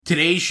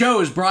Today's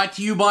show is brought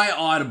to you by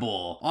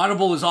Audible.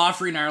 Audible is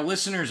offering our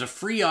listeners a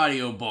free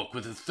audiobook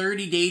with a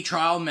 30-day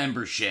trial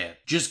membership.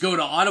 Just go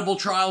to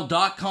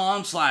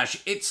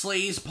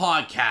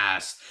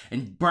audibletrial.com/itslayspodcast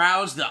and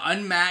browse the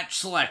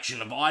unmatched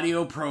selection of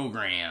audio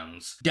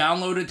programs.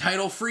 Download a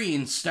title free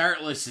and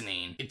start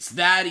listening. It's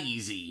that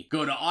easy.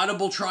 Go to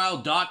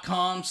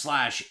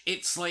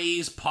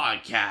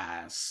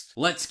audibletrial.com/itslayspodcast.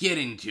 Let's get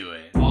into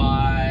it.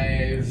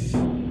 5,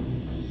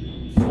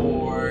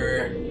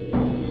 4,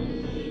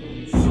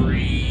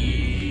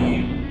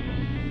 3,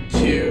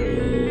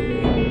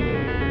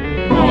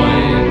 2,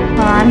 1.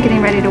 Well, I'm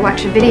getting ready to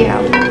watch a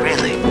video.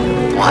 Really?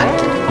 What?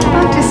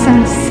 Oh, just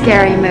some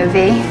scary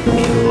movie.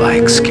 You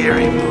like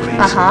scary movies?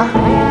 Uh-huh.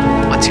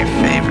 What's your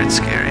favorite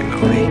scary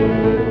movie?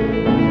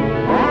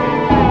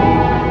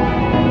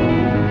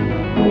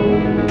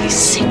 He's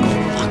sick,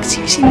 for fuck's sake.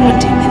 You've seen one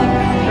too many,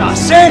 Ralphie. Now,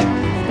 Sid,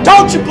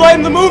 don't you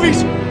blame the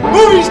movies.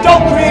 Movies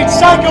don't create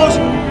psychos.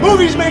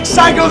 Movies make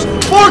psychos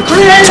more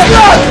creative.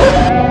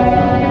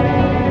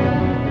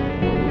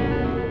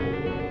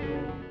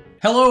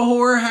 Hello,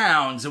 horror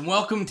hounds, and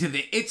welcome to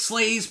the It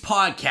Slays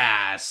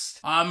podcast.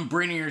 I'm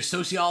bringing your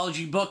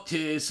sociology book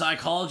to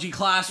psychology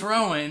class,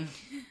 Rowan.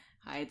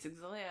 Hi, it's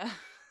Exilia.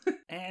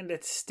 And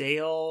it's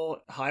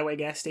stale highway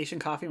gas station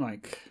coffee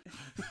Mike.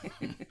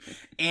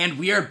 And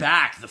we are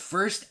back, the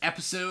first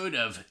episode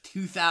of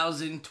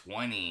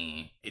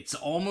 2020. It's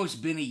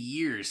almost been a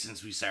year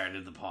since we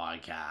started the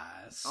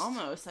podcast.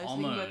 Almost. I was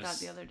thinking about that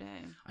the other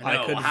day. I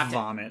could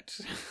vomit.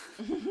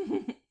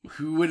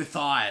 Who would have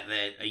thought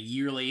that a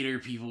year later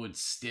people would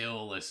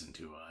still listen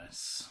to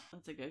us?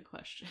 That's a good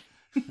question.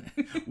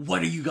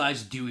 What are you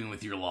guys doing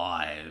with your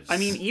lives? I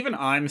mean, even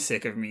I'm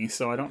sick of me,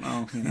 so I don't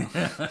know,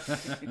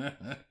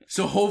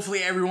 So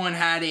hopefully everyone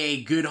had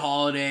a good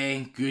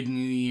holiday, good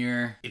new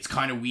year. It's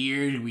kind of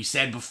weird. We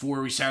said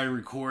before we started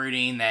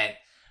recording that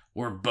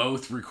we're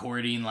both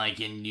recording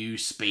like in new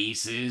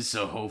spaces,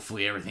 so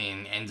hopefully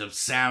everything ends up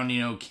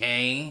sounding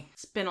okay.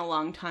 It's been a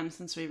long time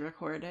since we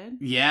recorded.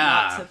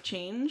 Yeah. Lots have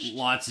changed.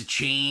 Lots of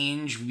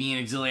change. Me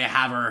and Exilia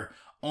have our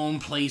own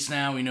place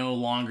now. We no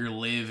longer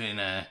live in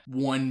a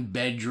one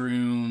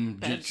bedroom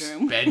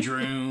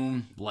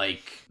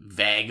like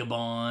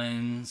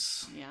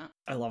vagabonds. Yeah.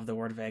 I love the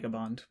word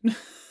vagabond.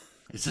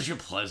 It's such a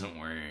pleasant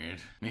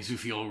word. Makes me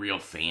feel real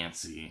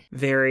fancy.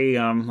 Very,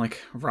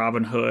 like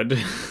Robin Hood.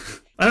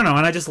 I don't know,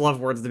 and I just love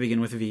words that begin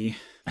with V.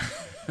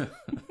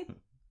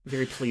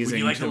 Very pleasing. Would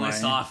you like to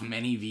list off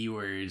many V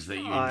words that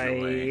you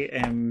enjoy? I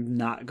am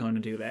not going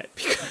to do that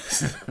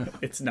because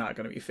it's not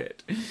going to be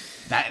fit.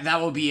 That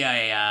will be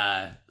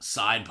a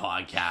side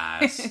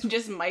podcast.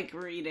 Just Mike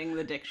reading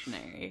the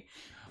dictionary.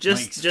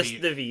 Just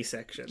the V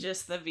section.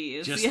 Just the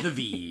V's. Just the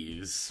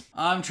V's.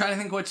 I'm trying to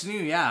think what's new.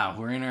 Yeah,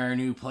 we're in our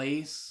new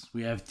place.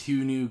 We have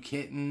 2 new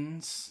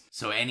kittens.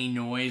 So any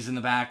noise in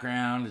the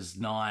background is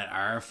not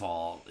our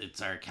fault. It's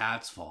our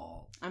cat's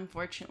fault.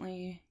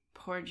 Unfortunately,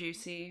 poor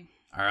Juicy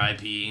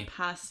R.I.P.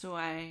 passed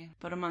away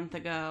about a month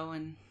ago,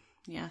 and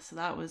yeah, so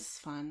that was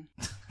fun.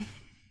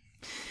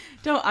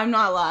 I'm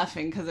not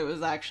laughing because it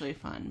was actually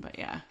fun, but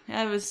yeah,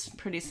 it was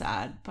pretty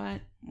sad.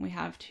 But we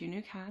have 2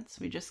 new cats.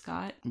 We just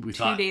got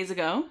 2 days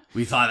ago.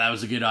 We thought that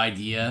was a good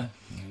idea.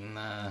 And,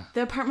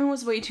 the apartment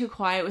was way too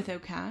quiet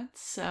without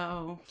cats,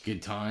 so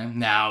good time.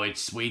 Now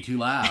it's way too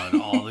loud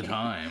all the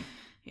time.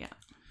 Yeah,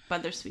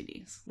 but they're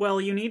sweeties. Well,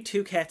 you need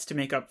 2 cats to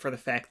make up for the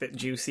fact that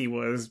Juicy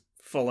was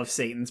full of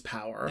Satan's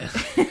power.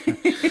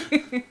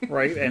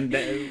 Right? And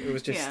it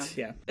was just,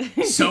 yeah.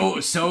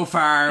 So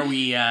far,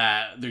 we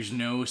there's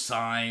no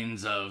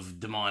signs of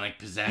demonic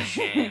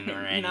possession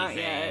or anything. Not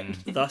yet.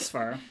 Thus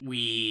far.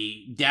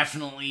 They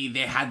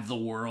had the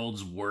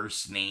world's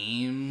worst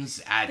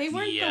names at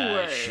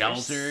the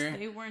shelter.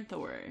 They weren't the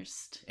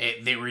worst.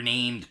 They were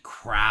named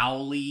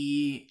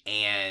Crowley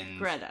and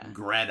Greta.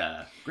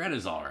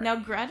 Greta's alright. Now,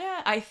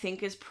 Greta, I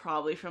think, is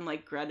probably from,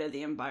 like, Greta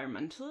the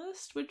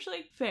Environmentalist, which,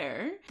 like,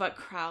 fair. But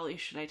Crowley,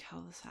 should I tell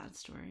the sad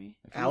story?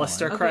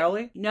 Alistair Crowley?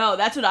 No,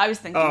 that's what I was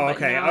thinking. Oh,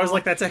 okay. No. I was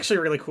like, that's actually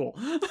really cool.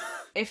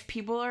 If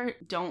people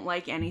don't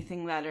like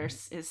anything that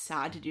is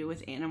sad to do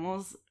with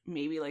animals,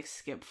 maybe like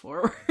skip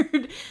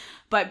forward.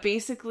 But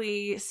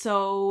basically,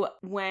 so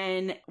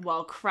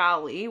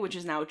Crowley, which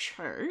is now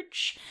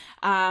Church,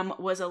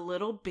 was a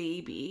little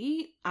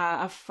baby,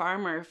 a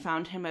farmer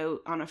found him out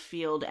on a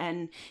field,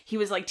 and he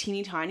was like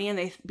teeny tiny,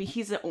 and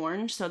he's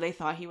orange, so they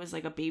thought he was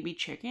like a baby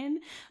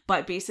chicken.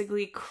 But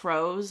basically,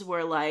 crows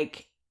were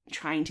like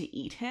trying to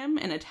eat him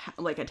and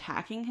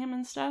attacking him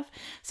and stuff,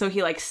 so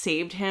he like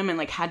saved him and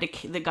like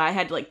the guy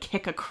had to like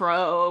kick a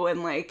crow,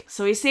 and like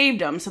so he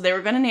saved him. So they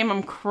were gonna name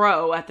him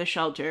Crow at the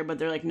shelter, but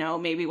they're like, no,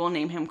 maybe we'll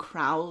name him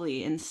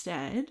Crowley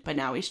instead. But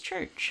now he's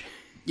Church.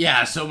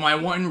 Yeah, so my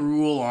one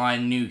rule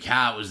on New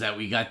Cat was that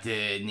we got to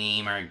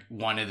name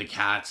one of the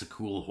cats a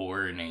cool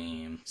horror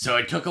name. So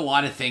it took a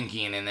lot of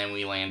thinking, and then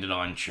we landed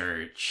on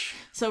Church.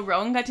 So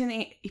Rowan got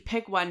to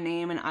pick one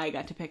name, and I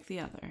got to pick the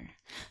other.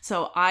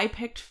 So I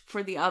picked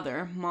for the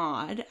other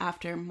Maud,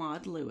 after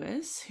Maud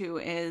Lewis, who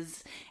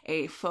is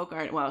a folk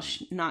art. Well,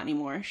 not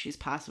anymore. She's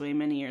passed away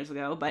many years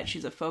ago, but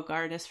she's a folk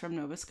artist from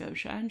Nova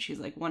Scotia, and she's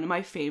like one of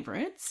my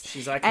favorites.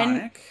 She's iconic.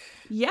 And,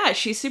 yeah,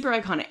 she's super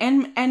iconic,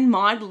 and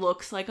Maud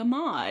looks like a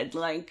Maud.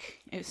 Like,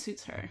 it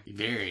suits her.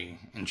 Very.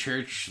 And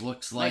Church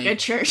looks like a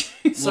church.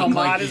 So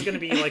Maud is going to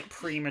be like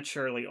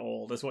prematurely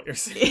old, is what you're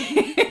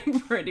saying.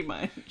 Pretty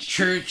much.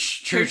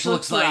 Church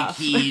looks like rough.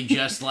 He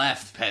just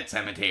left Pet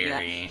Sematary.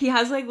 Yeah. He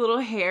has like little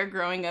hair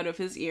growing out of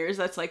his ears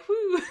that's like,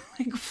 whoo,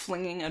 like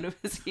flinging out of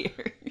his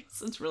ears.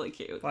 It's really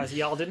cute. Plus,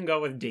 y'all didn't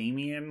go with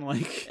Damien,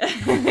 like,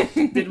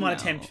 didn't want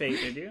to tempt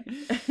fate, did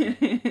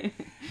you?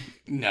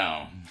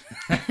 No.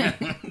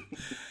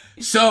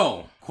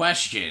 So,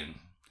 question.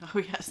 Oh,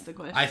 yes, the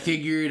question. I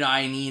figured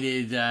I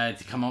needed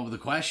to come up with a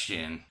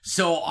question.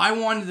 So I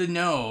wanted to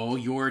know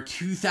your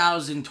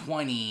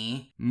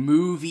 2020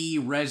 movie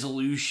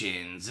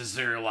resolutions. Is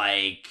there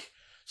like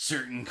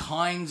certain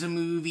kinds of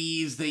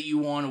movies that you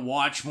want to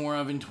watch more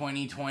of in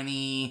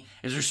 2020?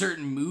 Is there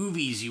certain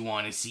movies you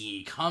want to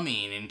see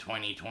coming in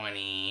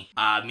 2020?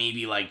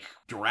 Maybe like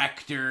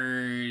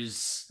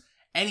directors,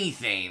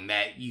 anything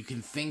that you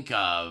can think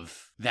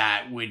of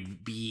that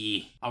would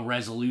be a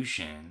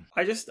resolution.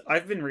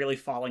 I've been really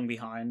falling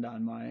behind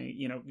on my,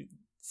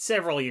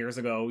 several years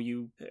ago,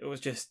 it was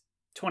just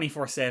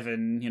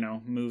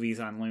 24/7,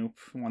 movies on loop,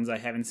 ones I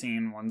haven't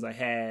seen, ones I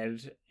had,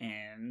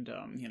 and,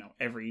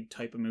 every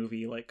type of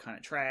movie, like kind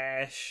of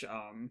trash,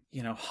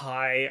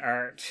 high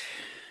art,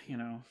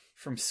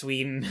 from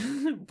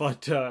Sweden,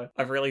 but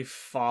I've really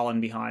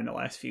fallen behind the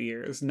last few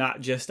years, not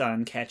just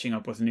on catching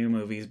up with new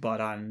movies, but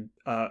on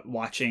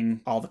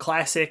watching all the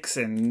classics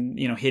and,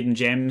 hidden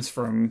gems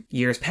from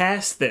years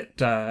past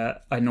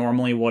that I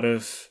normally would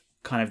have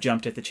kind of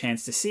jumped at the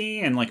chance to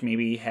see and like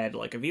maybe had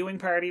like a viewing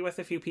party with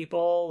a few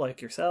people like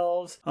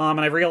yourselves.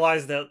 And I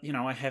realized that,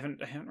 I haven't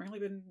really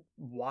been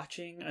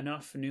watching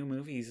enough new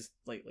movies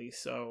lately,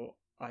 so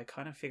I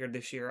kind of figured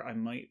this year I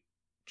might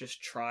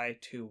just try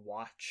to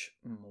watch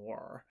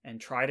more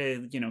and try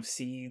to,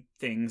 see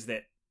things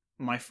that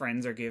my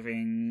friends are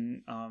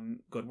giving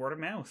good word of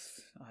mouth,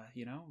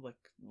 like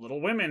Little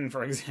Women,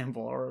 for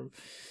example, or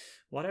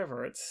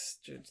whatever.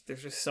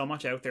 There's just so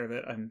much out there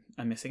that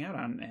I'm missing out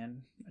on,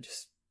 and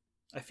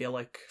I feel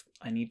like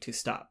I need to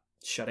stop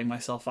shutting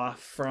myself off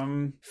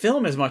from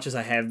film as much as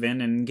I have been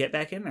and get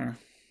back in there.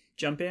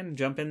 Jump in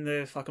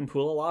the fucking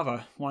pool of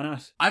lava. Why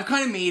not? I've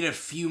kind of made a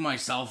few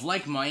myself.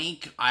 Like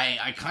Mike,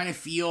 I kind of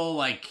feel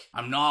like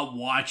I'm not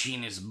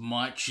watching as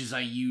much as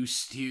I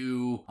used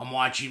to. I'm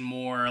watching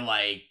more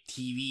like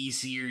TV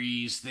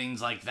series,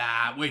 things like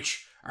that,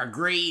 which are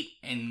great.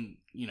 And,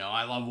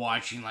 I love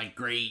watching like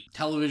great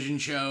television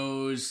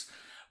shows.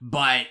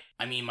 But,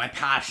 I mean, my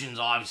passion's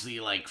obviously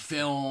like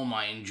film.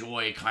 I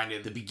enjoy kind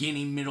of the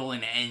beginning, middle,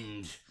 and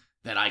end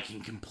that I can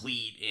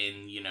complete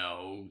in,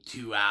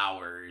 2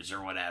 hours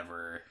or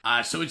whatever.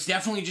 So it's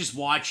definitely just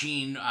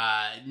watching,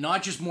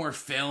 not just more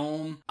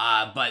film,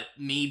 but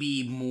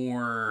maybe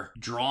more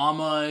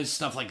dramas,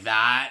 stuff like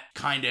that.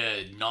 Kind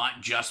of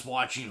not just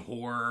watching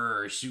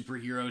horror or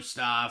superhero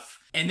stuff.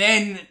 And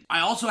then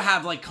I also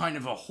have like kind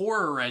of a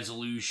horror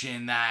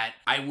resolution that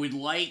I would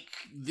like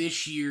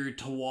this year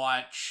to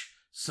watch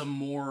some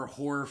more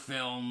horror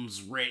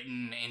films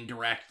written and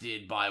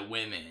directed by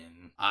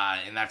women.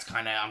 And that's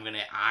kind of, I'm going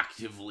to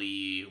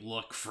actively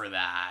look for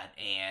that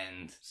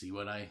and see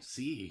what I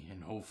see,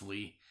 and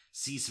hopefully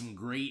see some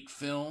great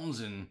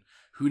films, and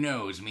who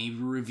knows, maybe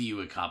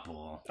review a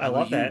couple. I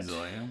love that.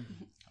 Zoya?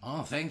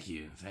 Oh, thank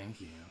you.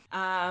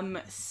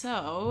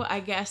 So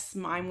I guess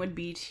mine would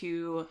be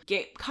to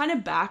get kind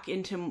of back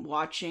into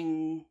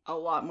watching a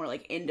lot more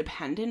like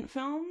independent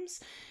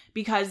films,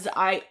 because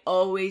I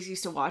always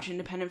used to watch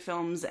independent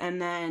films,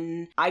 and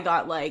then I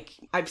got like,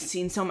 I've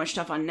seen so much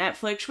stuff on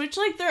Netflix, which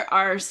like there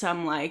are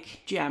some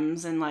like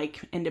gems and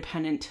like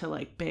independent to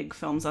like big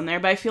films on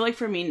there, but I feel like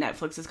for me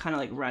Netflix has kind of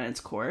like run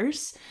its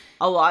course.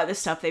 A lot of the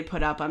stuff they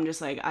put up, I'm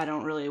just like, I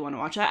don't really want to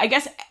watch that. I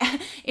guess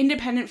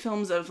independent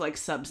films of like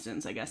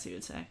substance, I guess you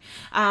would say.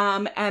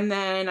 And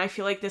then I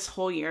feel like this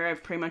whole year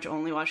I've pretty much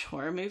only watched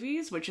horror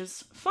movies, which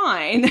is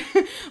fine.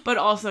 But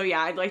also,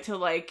 yeah, I'd like to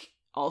like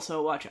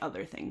also watch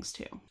other things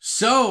too.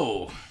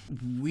 So,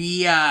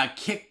 we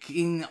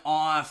kicking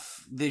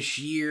off this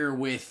year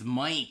with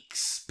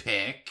Mike's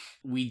pick.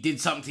 We did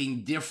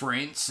something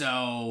different,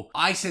 so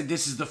I said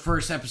this is the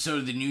first episode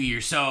of the new year.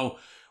 So,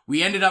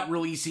 we ended up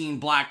releasing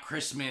Black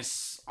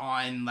Christmas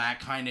on that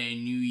kind of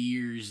New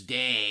Year's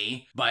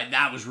Day, but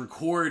that was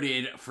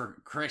recorded for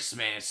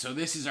Christmas. So,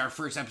 this is our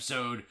first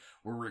episode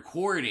we're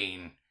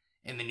recording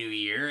in the new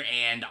year,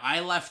 and I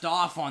left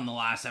off on the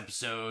last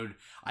episode.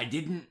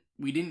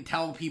 We didn't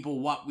tell people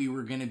what we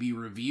were going to be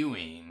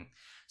reviewing.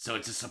 So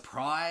it's a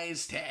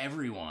surprise to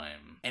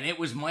everyone. And it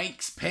was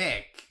Mike's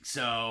pick.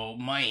 So,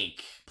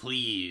 Mike,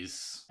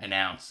 please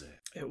announce it.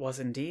 It was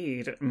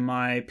indeed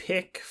my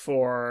pick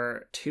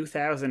for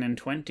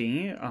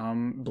 2020,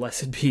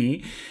 blessed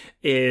be,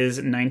 is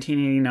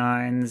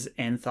 1989's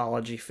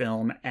anthology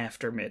film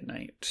After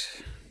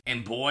Midnight.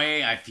 And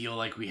boy, I feel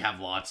like we have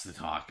lots to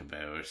talk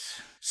about.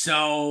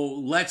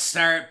 So let's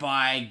start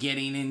by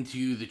getting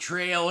into the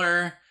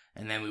trailer,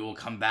 and then we will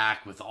come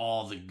back with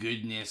all the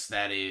goodness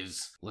that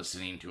is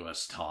listening to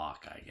us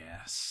talk, I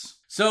guess.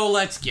 So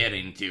let's get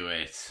into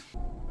it.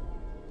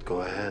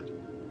 Go ahead.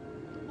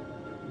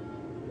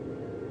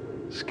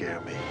 Scare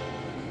me.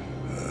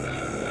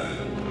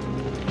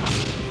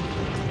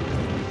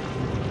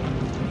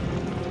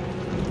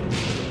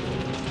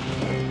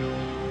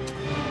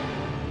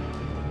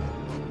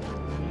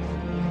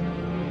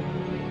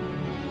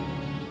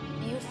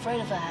 You afraid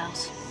of the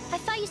house? I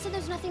thought you said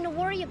there's nothing to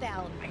worry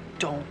about. I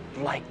don't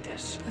like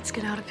this. Let's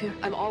get out of here.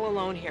 I'm all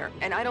alone here,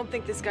 and I don't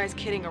think this guy's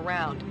kidding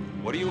around.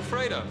 What are you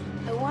afraid of?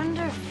 I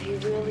wonder if he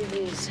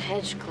really used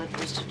hedge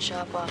clippers to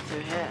chop off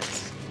their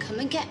heads. Come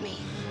and get me.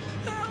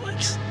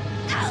 Alex!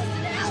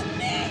 Allison, help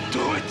me!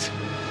 Do it!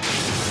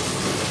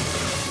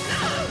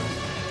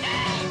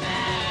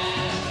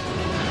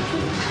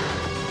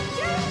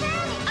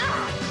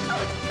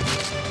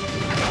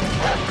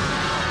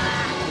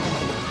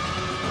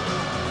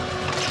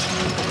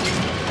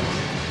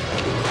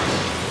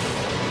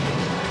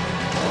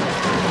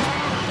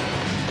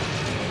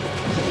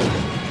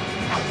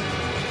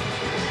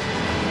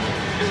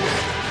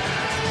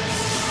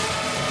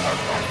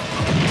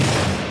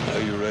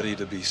 Are you ready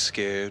to be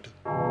scared?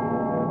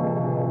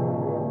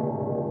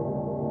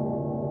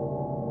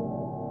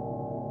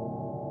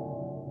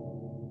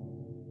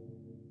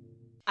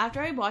 After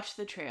I watched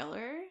the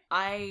trailer,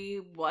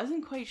 I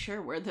wasn't quite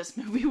sure where this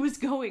movie was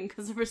going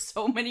because there were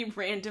so many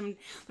random,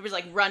 there was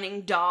like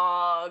running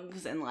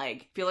dogs and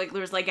like, I feel like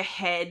there was like a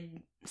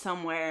head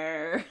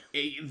somewhere.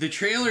 The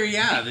trailer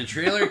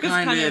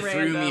kind of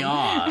threw me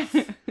off.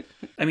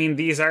 I mean,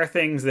 these are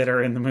things that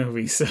are in the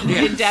movie, so...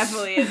 It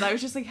definitely is. I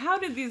was just like, how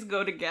did these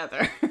go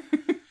together?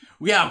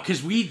 Yeah,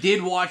 because we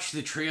did watch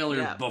the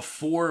trailer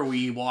before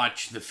we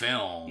watched the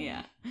film.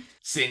 Yeah.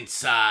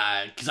 Since,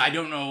 because I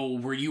don't know,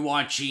 were you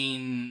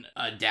watching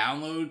a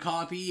download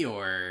copy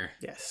or?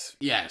 Yes.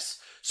 Yes.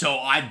 So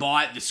I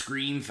bought the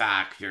Scream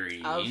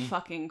Factory. Of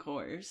fucking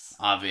course.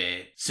 Of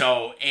it.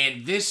 So,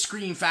 and this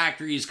Scream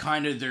Factory is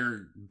kind of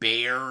their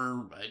bear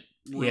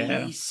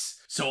release. Yeah.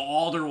 So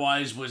all there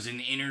was an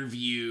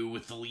interview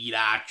with the lead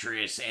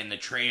actress and the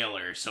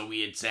trailer. So we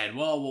had said,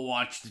 well, we'll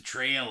watch the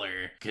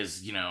trailer.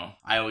 Because, you know,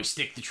 I always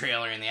stick the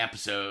trailer in the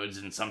episodes.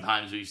 And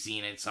sometimes we've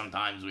seen it,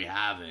 sometimes we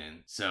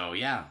haven't. So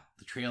yeah,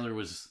 the trailer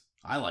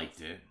I liked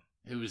it.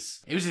 It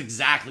was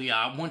exactly,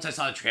 once I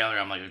saw the trailer,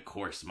 I'm like, of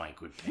course Mike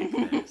would pick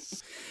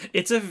this.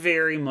 It's a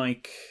very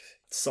Mike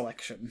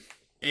selection.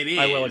 It is.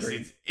 I will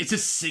agree. It's a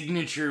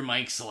signature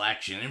Mike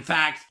selection. In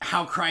fact,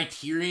 how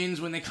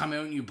Criterion's, when they come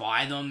out and you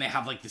buy them, they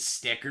have like the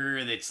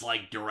sticker that's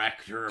like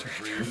director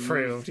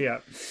approved.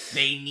 Yeah.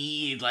 They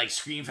need, like,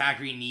 Scream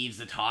Factory needs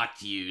to talk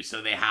to you,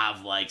 so they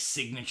have like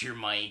signature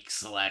Mike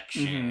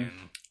selection.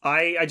 Mm-hmm.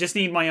 I just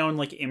need my own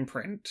like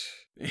imprint.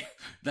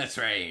 That's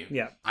right.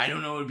 Yeah. I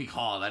don't know what it would be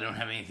called. I don't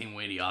have anything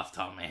witty off the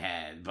top of my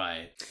head,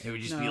 but it would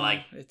just be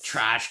like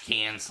trash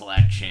can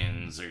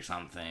selections or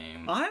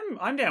something.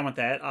 I'm down with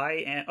that.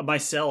 I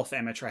myself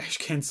am a trash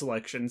can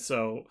selection,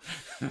 so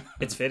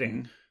it's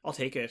fitting. I'll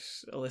take it.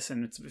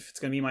 Listen, if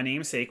it's gonna be my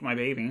namesake, my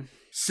baby.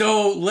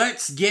 So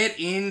let's get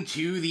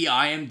into the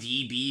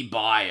IMDb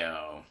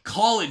bio.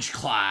 College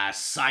class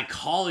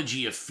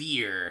Psychology of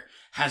Fear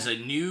has a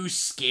new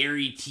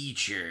scary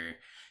teacher.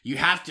 You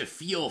have to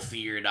feel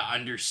fear to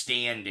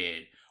understand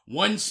it.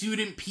 One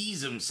student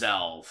pees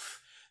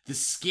himself. The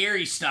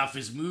scary stuff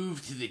is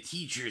moved to the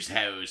teacher's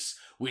house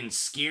when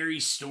scary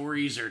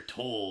stories are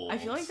told. I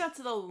feel like that's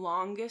the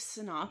longest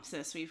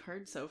synopsis we've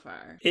heard so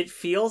far. It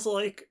feels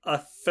like a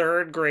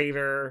third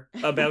grader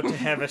about to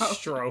have a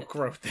stroke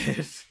wrote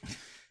this.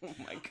 Oh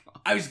my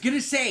god. I was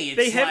gonna say,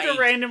 they have to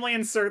randomly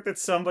insert that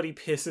somebody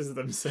pisses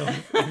themselves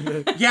in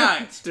the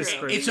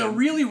description. It's a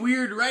really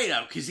weird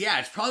write-up, because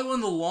it's probably one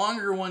of the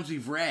longer ones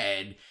we've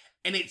read,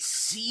 and it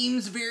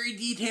seems very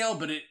detailed,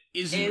 but it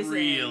isn't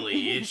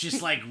really. It's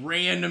just like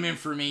random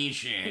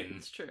information.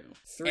 It's true.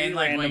 3 and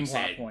like random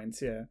plot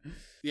points, yeah.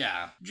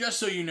 Yeah, just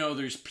so you know,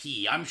 there's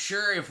pee. I'm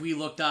sure if we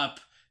looked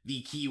up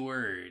the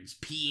keywords,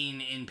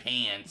 peeing in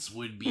pants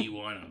would be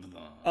one of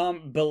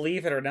them.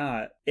 Believe it or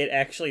not, it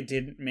actually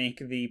didn't make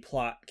the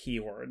plot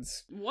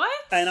keywords. What?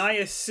 And I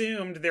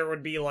assumed there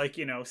would be like,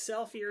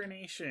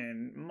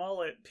 self-urination,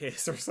 mullet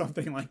piss or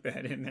something like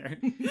that in there.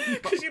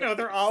 Because,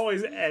 they're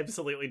always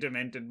absolutely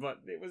demented, but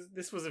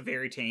this was a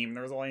very tame.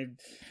 There was only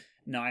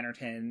 9 or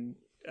 10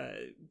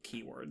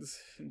 keywords,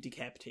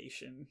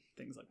 decapitation,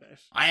 things like that.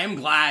 I am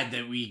glad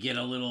that we get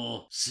a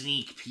little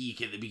sneak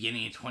peek at the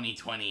beginning of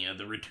 2020 of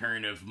the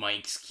return of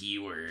Mike's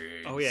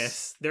keywords. Oh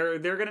yes, they're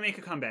gonna make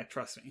a comeback,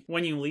 trust me,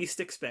 when you least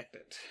expect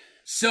it.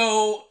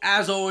 So,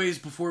 as always,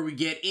 before we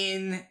get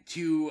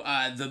into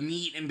the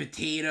meat and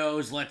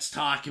potatoes, let's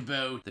talk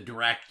about the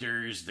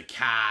directors, the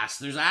cast.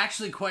 There's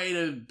actually quite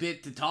a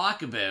bit to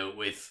talk about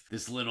with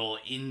this little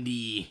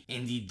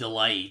indie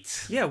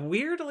delight. Yeah,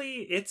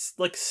 weirdly, it's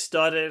like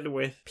studded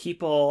with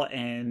people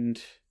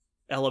and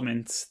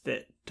elements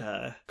that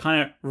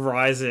kind of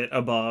rise it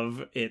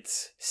above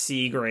its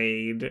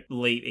C-grade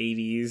late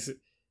 80s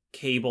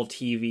cable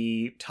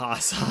TV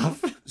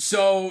toss-off.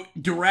 So,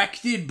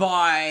 directed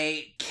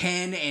by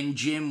Ken and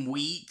Jim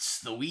Wheats,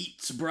 the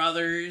Wheats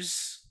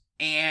brothers.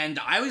 And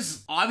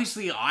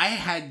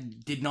I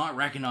did not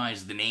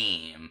recognize the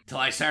name till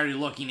I started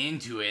looking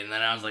into it, and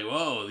then I was like,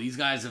 whoa, these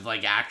guys have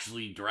like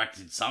actually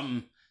directed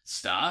some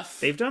stuff.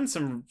 They've done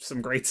some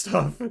great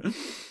stuff.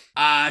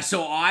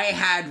 So I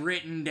had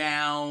written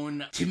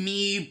down, to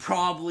me,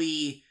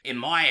 probably, in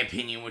my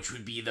opinion, which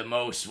would be the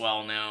most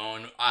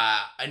well-known,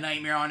 A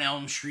Nightmare on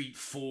Elm Street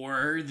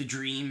 4, The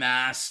Dream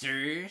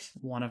Master.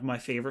 One of my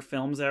favorite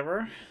films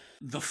ever.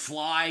 The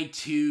Fly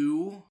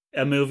 2.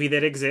 A movie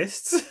that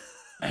exists.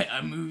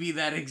 A movie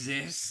that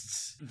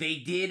exists. They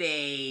did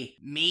a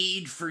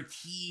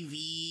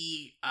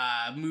made-for-TV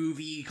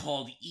movie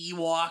called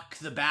Ewok,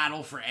 The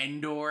Battle for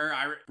Endor.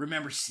 I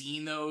remember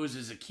seeing those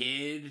as a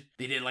kid.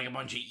 They did like a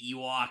bunch of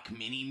Ewok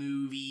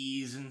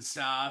mini-movies and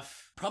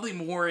stuff. Probably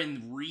more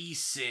in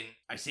recent,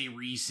 I say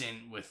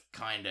recent with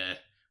kind of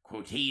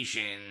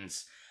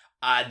quotations,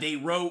 they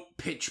wrote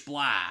Pitch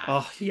Black.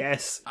 Oh,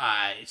 yes.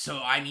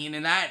 So, I mean,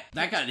 and that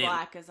got Pitch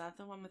Black, is that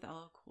the one with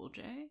LL Cool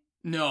J?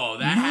 No,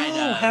 that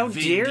had how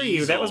Vin dare Diesel.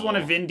 you? That was one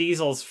of Vin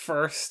Diesel's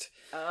first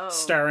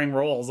starring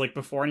roles. Like,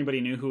 before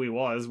anybody knew who he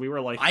was, we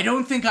were like... I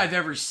don't think I've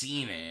ever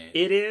seen it.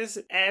 It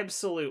is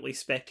absolutely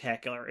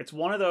spectacular. It's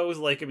one of those,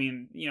 like, I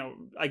mean, you know,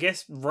 I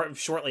guess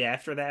shortly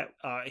after that,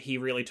 he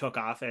really took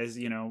off as,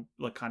 you know,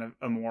 like, kind of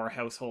a more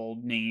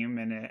household name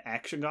and an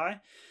action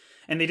guy.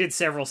 And they did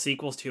several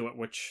sequels to it,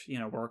 which, you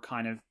know, were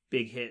kind of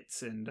big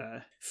hits and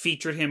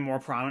featured him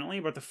more prominently.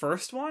 But the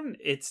first one,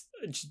 it's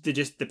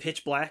just the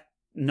Pitch Black,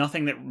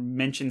 nothing that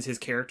mentions his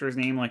character's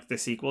name like the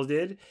sequels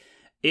did.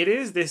 It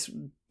is this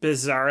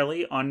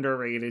bizarrely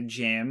underrated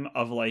gem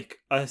of like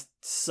a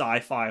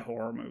sci-fi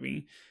horror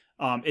movie.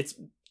 It's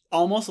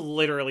almost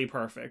literally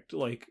perfect.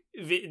 Like,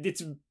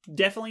 it's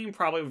definitely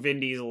probably Vin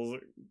Diesel's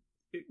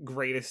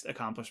greatest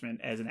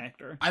accomplishment as an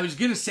actor. I was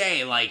gonna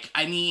say, like,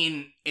 I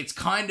mean, it's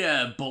kind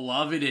of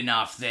beloved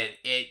enough that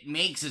it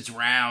makes its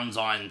rounds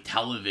on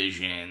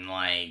television,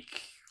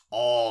 like,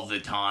 all the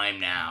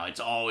time now. It's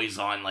always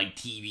on, like,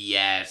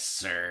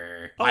 TBS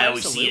or... Oh, I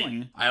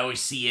absolutely. always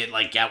see it,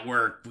 like, at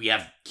work, we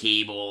have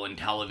cable and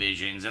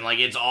televisions, and, like,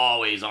 it's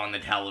always on the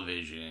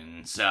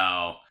television.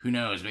 So, who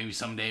knows? Maybe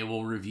someday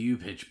we'll review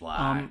Pitch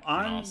Black.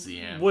 I see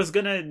it. was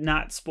gonna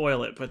not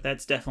spoil it, but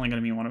that's definitely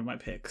gonna be one of my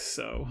picks.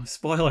 So,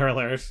 spoiler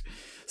alert.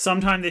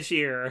 Sometime this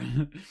year...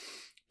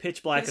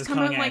 Pitch Black is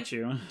coming at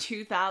you.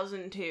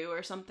 2002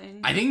 or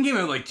something. I think it came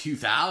out like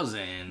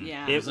 2000.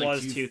 Yeah. It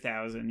was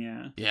 2000,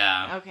 yeah.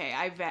 Yeah. Okay,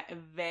 I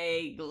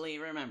vaguely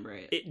remember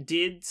it. It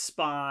did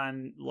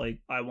spawn, like,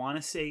 I want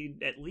to say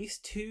at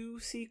least 2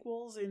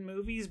 sequels in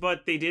movies,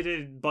 but they did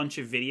a bunch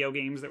of video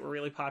games that were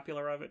really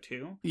popular of it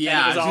too. Yeah,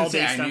 and it was all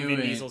based on Vin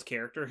Diesel's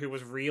character, who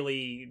was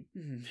really...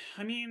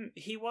 I mean,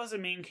 he was a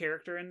main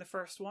character in the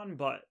first one,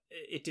 but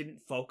it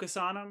didn't focus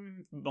on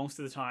him. Most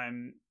of the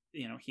time...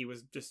 You know, he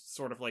was just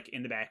sort of like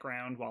in the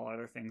background while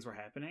other things were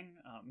happening.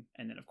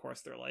 And then, of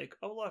course, they're like,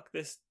 oh, look,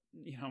 this,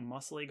 you know,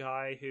 muscly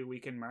guy who we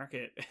can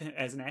market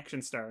as an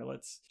action star.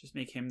 Let's just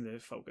make him the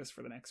focus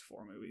for the next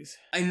 4 movies.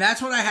 And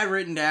that's what I had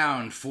written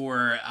down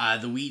for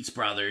the Wheats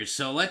brothers.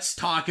 So let's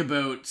talk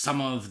about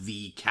some of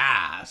the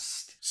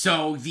cast.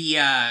 So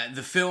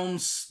the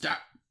film's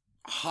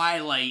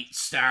highlight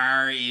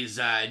star is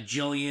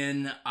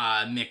Jillian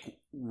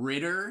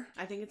McRitter.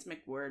 I think it's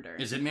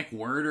McWhirter. Is it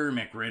McWhirter,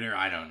 McRitter?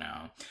 I don't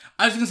know.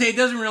 I was going to say, it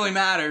doesn't really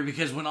matter,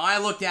 because when I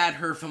looked at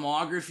her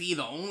filmography,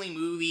 the only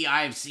movie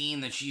I've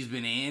seen that she's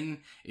been in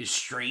is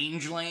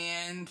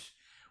Strangeland,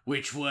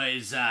 which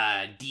was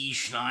Dee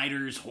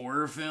Schneider's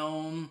horror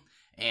film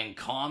and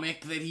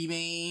comic that he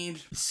made.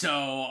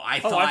 So I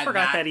thought I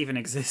forgot that even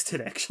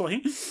existed,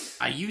 actually.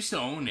 I used to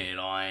own it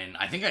on,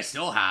 I think I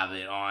still have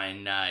it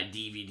on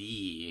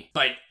DVD.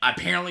 But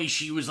apparently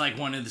she was like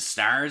one of the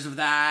stars of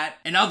that.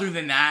 And other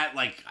than that,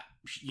 like,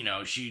 you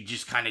know, she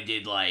just kind of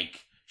did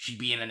like, she'd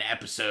be in an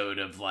episode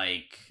of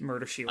like...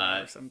 Murder, She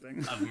Wrote or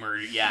something. Of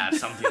Murder, yeah,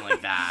 something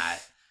like that.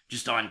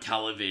 Just on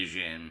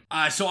television.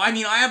 So, I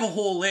mean, I have a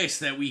whole list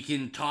that we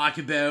can talk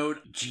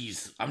about.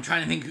 Jeez, I'm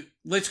trying to think.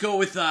 Let's go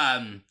with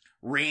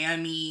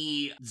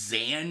Rami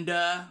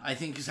Zanda, I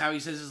think is how he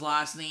says his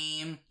last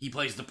name. He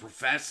plays the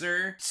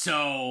professor.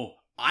 So,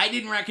 I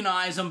didn't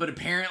recognize him, but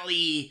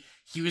apparently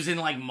he was in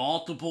like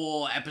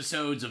multiple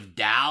episodes of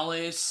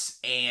Dallas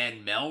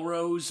and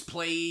Melrose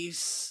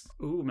Place.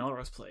 Ooh,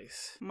 Melrose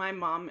Place. My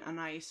mom and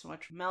I used to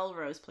watch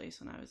Melrose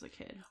Place when I was a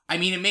kid. I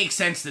mean, it makes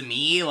sense to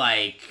me.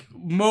 Like,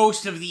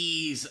 most of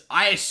these,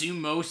 I assume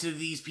most of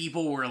these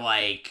people were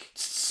like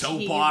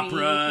soap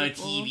opera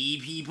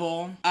TV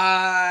people.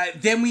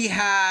 Then we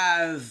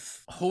have,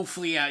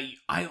 hopefully,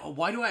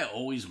 why do I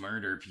always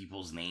murder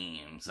people's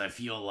names? I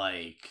feel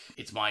like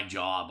it's my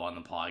job on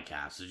the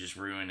podcast to just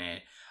ruin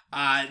it.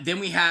 Then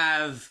we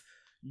have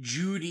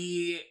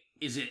Judy,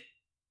 is it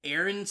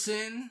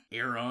Aronson?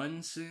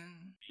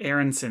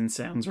 Aronson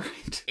sounds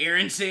right.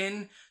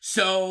 Aronson.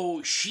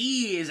 So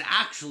she is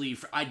actually,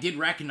 I did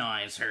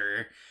recognize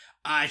her.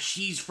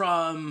 She's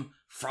from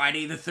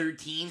Friday the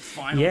 13th,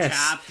 final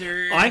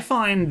chapter. I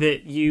find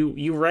that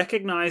you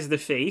recognize the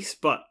face,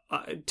 but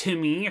to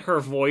me,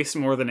 her voice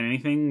more than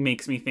anything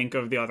makes me think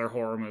of the other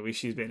horror movies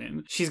she's been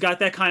in. She's got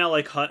that kind of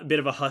like bit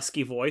of a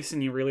husky voice,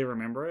 and you really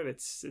remember it.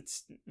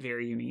 It's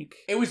very unique.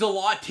 It was a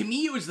lot, to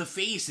me it was the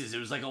faces. It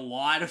was like a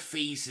lot of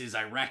faces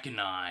I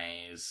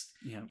recognized.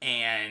 Yeah.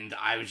 And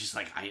I was just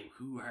like,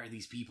 who are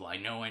these people? I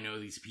know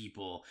these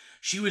people.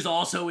 She was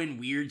also in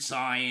Weird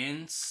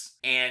Science,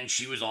 and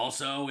she was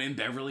also in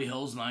Beverly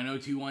Hills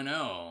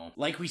 90210.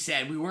 Like we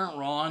said, we weren't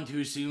wrong to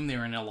assume they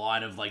were in a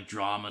lot of like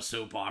drama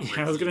soap opera.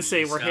 Yeah, I was gonna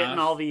say, we're hitting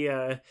all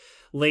the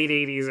late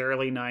 80s,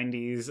 early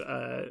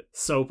 90s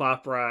soap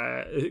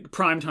opera,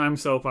 primetime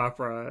soap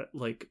opera,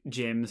 like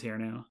gems here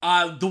now.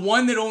 The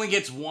one that only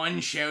gets one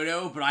shout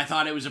out, but I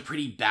thought it was a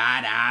pretty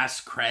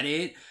badass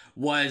credit,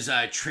 was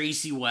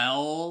Tracy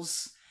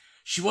Wells.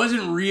 She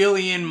wasn't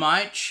really in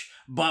much,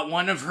 but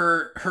one of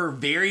her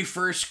very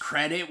first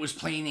credit was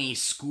playing a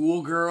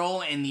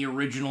schoolgirl in the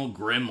original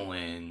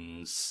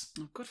Gremlins.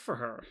 Oh, good for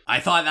her. I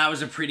thought that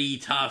was a pretty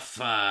tough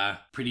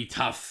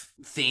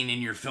thing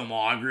in your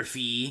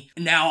filmography.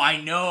 Now, I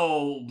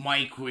know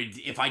Mike would,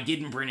 if I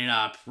didn't bring it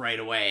up right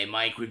away,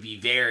 Mike would be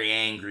very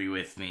angry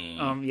with me.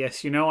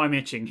 Yes, I'm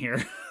itching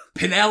here.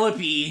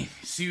 Penelope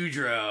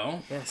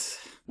Sudrow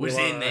was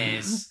in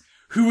this,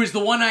 who was the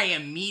one I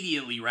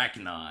immediately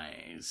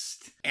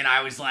recognized. And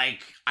I was like,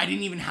 I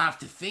didn't even have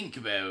to think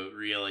about,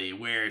 really,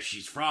 where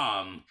she's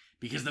from,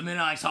 because the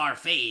minute I saw her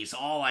face,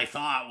 all I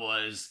thought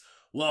was,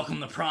 welcome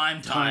to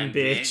primetime,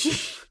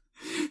 bitch.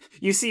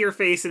 You see her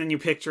face and then you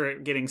picture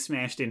it getting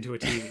smashed into a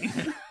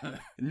TV.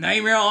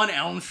 Nightmare on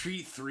Elm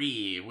Street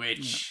 3,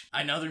 which,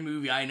 another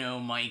movie I know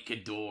Mike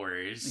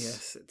adores.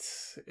 Yes,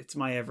 it's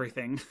my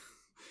everything.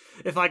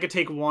 If I could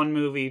take one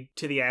movie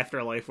to the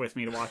afterlife with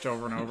me to watch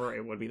over and over,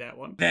 it would be that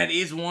one. That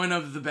is one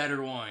of the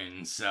better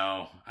ones,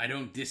 so I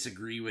don't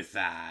disagree with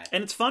that.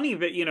 And it's funny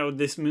that,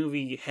 this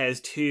movie has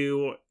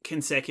two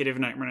consecutive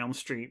Nightmare on Elm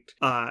Street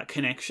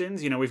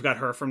connections. We've got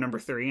her from number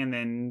 3, and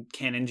then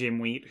Ken and Jim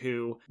Wheat,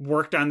 who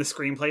worked on the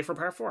screenplay for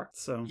part 4.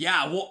 So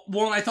yeah,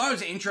 well, I thought it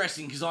was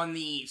interesting because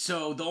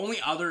the only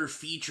other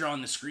feature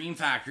on the Scream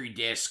Factory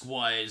disc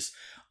was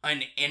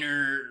an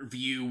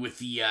interview with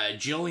the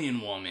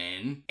Jillian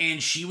woman,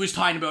 and she was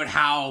talking about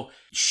how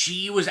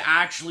she was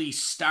actually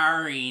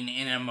starring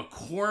in a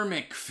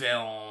McCormick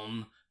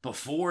film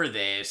before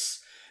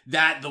this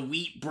that the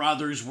Wheat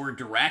brothers were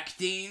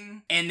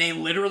directing, and they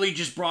literally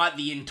just brought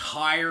the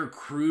entire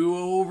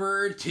crew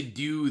over to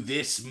do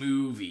this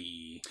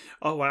movie.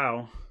 Oh,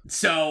 wow.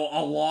 So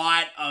a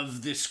lot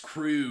of this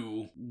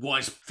crew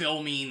was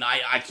filming,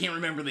 I can't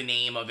remember the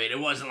name of it. It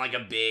wasn't like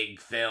a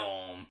big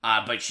film,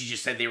 but she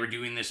just said they were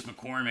doing this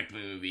McCormick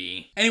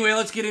movie. Anyway,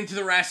 let's get into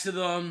the rest of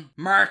them.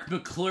 Mark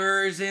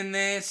McClure's in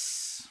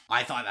this.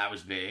 I thought that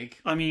was big.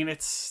 I mean,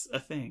 it's a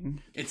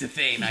thing. It's a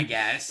thing, I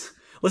guess.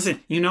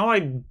 Listen,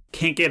 I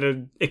can't get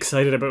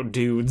excited about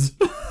dudes.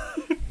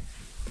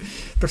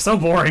 They're so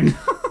boring.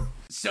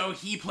 So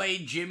he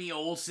played Jimmy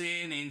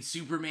Olsen in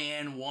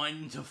Superman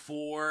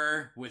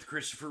 1-4 with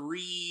Christopher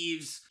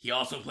Reeves. He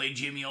also played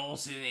Jimmy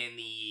Olsen in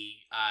the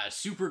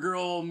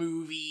Supergirl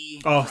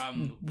movie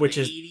from which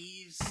the is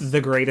 80s.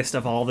 The greatest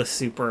of all the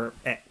Super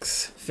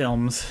X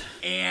films.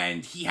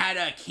 And he had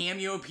a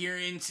cameo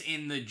appearance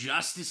in the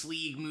Justice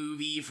League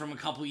movie from a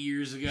couple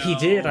years ago. He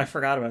did. I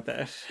forgot about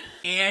that.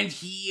 And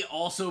he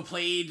also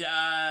played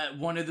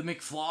one of the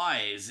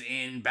McFlys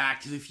in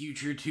Back to the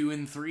Future 2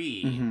 and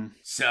 3. Mm-hmm.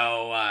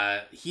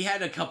 So he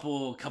had a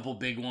couple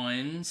big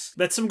ones.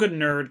 That's some good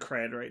nerd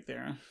cred right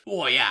there.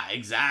 Oh, yeah,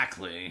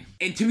 exactly.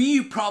 And to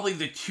me, probably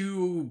the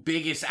two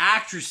biggest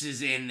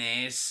actresses in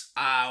this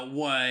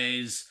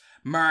was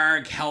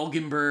Marg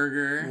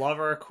Helgenberger.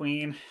 Lover,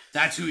 queen.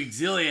 That's who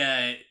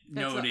Exilia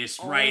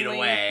noticed right away.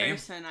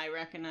 That's the only person I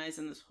recognize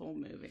in this whole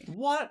movie.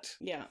 What?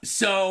 Yeah.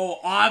 So,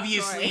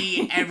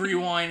 obviously,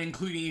 everyone,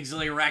 including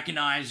Exilia,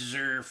 recognizes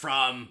her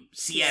from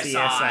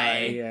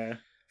CSI. Yeah.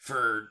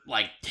 For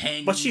like 10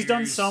 years. But she's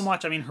done so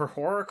much. I mean, her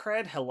horror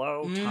cred,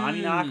 hello,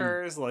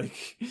 Tommyknockers,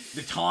 like...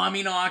 The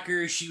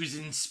Tommyknockers, she was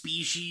in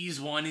Species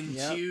 1 and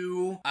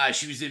 2.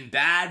 She was in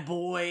Bad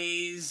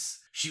Boys.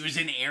 She was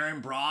in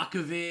Erin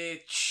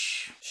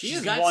Brockovich.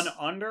 She's one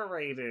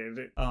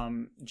underrated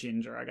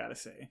ginger, I gotta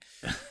say.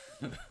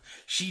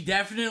 She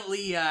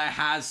definitely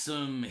has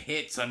some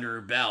hits under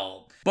her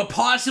belt. But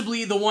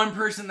possibly the one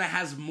person that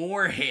has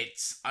more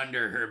hits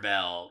under her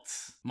belt.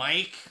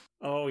 Mike?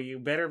 Oh, you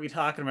better be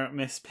talking about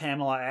Miss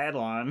Pamela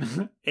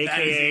Adlon, That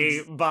aka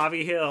is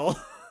Bobby Hill.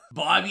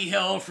 Bobby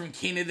Hill from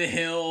King of the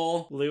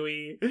Hill.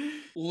 Louis,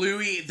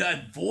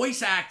 the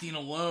voice acting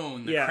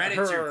alone, the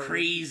credits are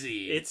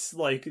crazy. It's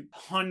like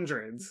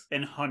hundreds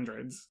and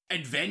hundreds.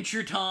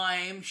 Adventure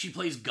Time. She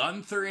plays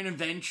Gunther in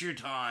Adventure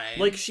Time.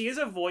 Like, she is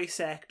a voice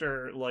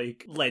actor,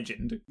 like,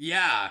 legend.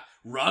 Yeah.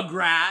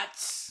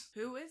 Rugrats.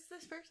 Who is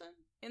this person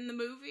in the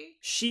movie?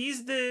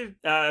 She's the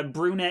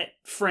brunette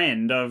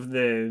friend of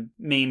the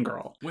main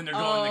girl. When they're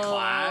going to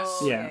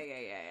class. Yeah.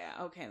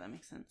 Okay, that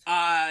makes sense.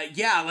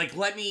 Yeah, like,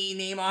 let me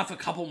name off a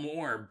couple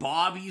more.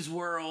 Bobby's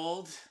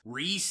World,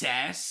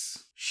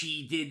 Recess.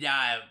 She did,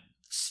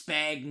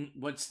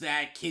 what's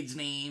that kid's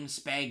name?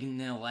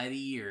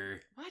 Spagnoletti,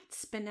 or... What?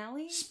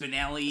 Spinelli?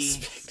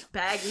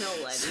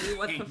 Spagnoletti.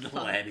 What the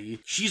fuck?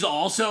 She's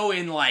also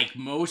in, like,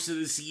 most of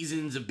the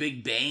seasons of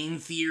Big Bang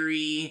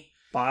Theory.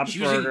 Bob's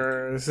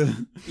Burgers.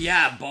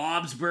 Yeah,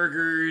 Bob's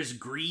Burgers,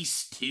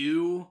 Grease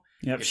 2.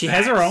 Yep, she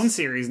has her own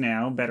series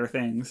now, Better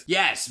Things.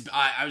 Yes,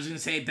 I was going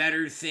to say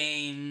Better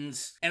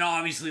Things. And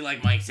obviously,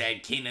 like Mike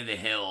said, King of the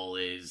Hill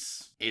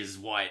is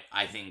what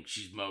I think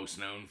she's most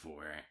known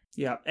for.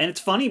 Yeah, and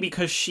it's funny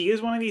because she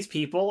is one of these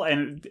people,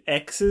 and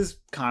X's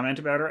comment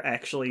about her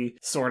actually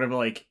sort of,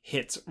 like,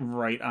 hits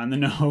right on the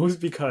nose,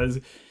 because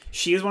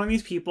she is one of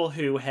these people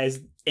who has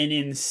an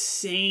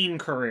insane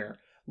career.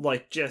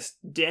 Like, just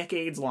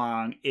decades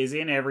long, is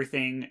in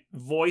everything,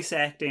 voice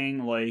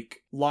acting, like,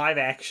 live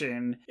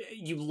action.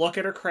 You look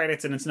at her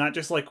credits and it's not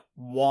just, like,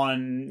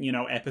 one,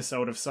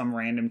 episode of some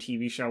random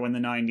TV show in the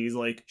 90s.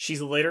 Like, she's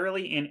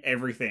literally in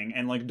everything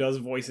and, like, does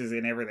voices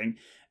in everything.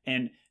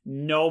 And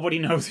nobody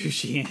knows who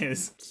she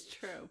is. It's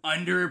true.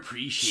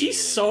 Underappreciated. She's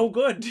so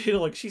good, too.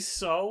 Like, she's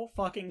so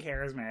fucking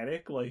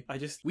charismatic. Like,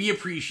 we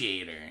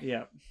appreciate her.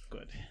 Yeah,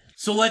 good.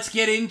 So let's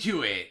get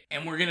into it.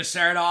 And we're going to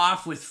start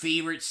off with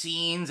favorite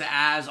scenes,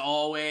 as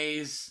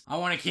always. I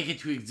want to kick it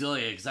to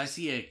Exilia, because I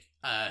see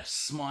a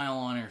smile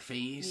on her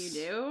face.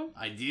 You do?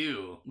 I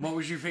do. What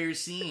was your favorite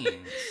scene?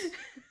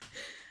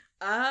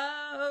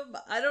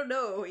 I don't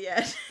know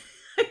yet.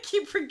 I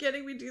keep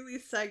forgetting we do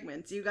these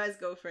segments. You guys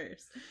go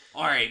first.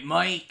 All right,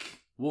 Mike,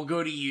 we'll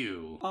go to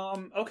you.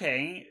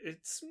 Okay.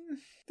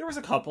 There was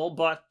a couple,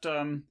 but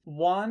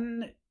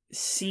one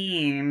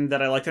scene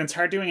that I liked, and it's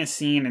hard doing a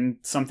scene in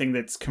something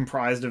that's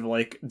comprised of,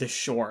 like, the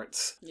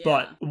shorts. Yeah.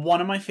 But one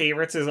of my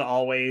favorites is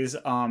always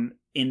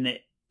in the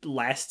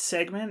last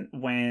segment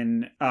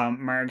when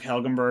Marg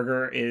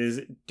Helgenberger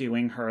is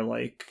doing her,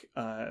 like,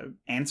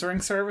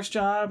 answering service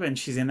job, and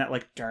she's in that,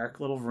 like,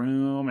 dark little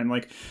room and,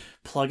 like,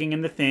 plugging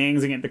in the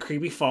things and getting the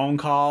creepy phone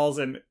calls,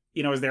 and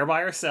is there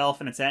by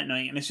herself, and it's at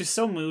night, and it's just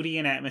so moody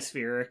and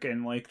atmospheric,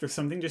 and, like, there's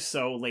something just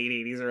so late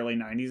 80s, early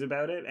 90s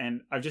about it,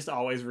 and I've just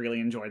always really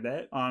enjoyed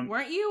that.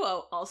 Weren't you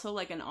also,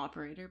 like, an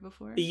operator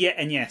before? Yeah,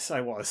 and yes,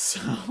 I was. So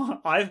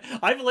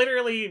I've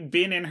literally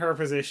been in her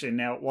position.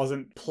 Now, it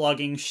wasn't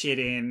plugging shit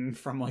in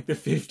from, like, the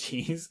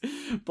 50s,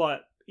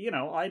 but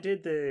I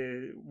did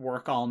the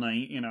work all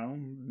night,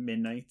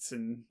 midnights,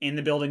 and in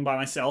the building by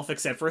myself,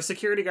 except for a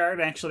security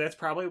guard. Actually, that's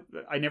probably,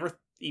 I never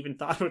even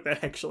thought about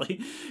that, actually,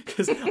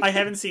 because I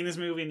haven't seen this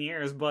movie in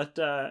years, but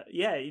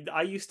yeah,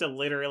 I used to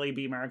literally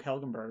be Marg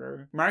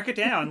Helgenberger. Mark it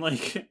down,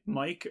 like,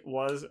 Mike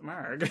was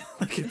Marg.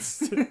 Like,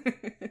 it's...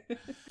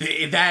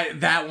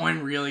 that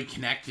one really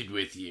connected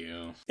with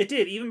you. It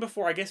did, even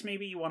before, I guess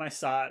maybe when I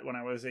saw it when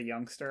I was a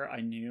youngster, I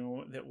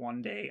knew that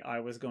one day I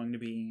was going to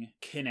be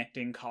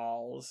connecting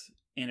calls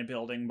in a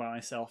building by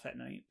myself at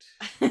night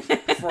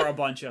for a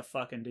bunch of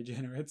fucking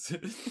degenerates. I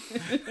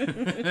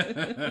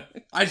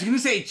was going to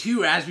say,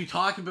 too, as we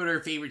talk about our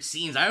favorite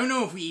scenes, I don't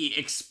know if we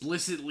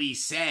explicitly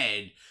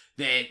said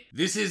that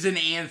this is an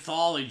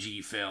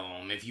anthology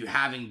film, if you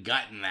haven't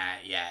gotten that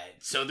yet.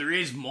 So there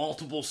is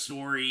multiple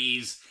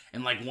stories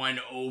and, like, one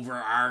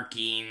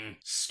overarching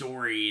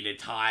story to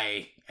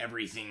tie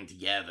everything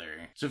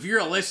together. So if you're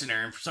a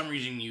listener, and for some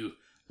reason you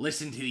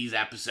listen to these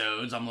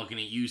episodes, I'm looking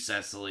at you,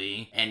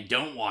 Cecily, and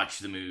don't watch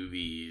the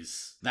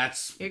movies,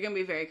 you're gonna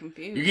be very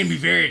confused. You're gonna be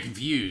very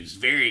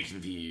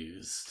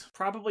confused.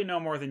 Probably no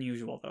more than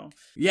usual, though.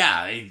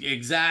 Yeah,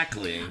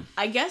 exactly.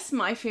 I guess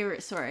my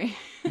favorite, sorry.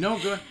 No,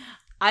 go ahead.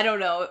 I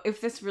don't know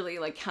if this really,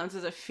 like, counts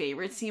as a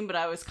favorite scene, but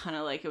I was kind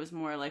of like, it was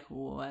more like,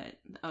 what?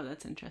 Oh,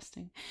 that's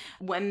interesting.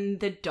 When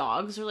the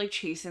dogs are, like,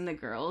 chasing the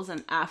girls,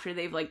 and after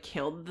they've, like,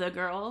 killed the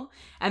girl,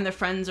 and the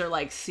friends are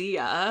like, see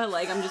ya,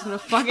 like, I'm just gonna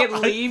fucking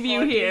leave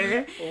you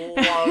here.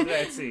 Love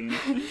that scene.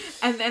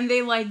 And then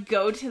they, like,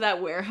 go to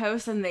that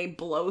warehouse and they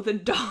blow the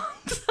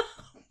dogs up.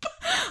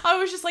 I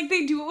was just like,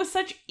 they do it with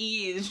such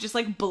ease, just,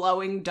 like,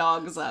 blowing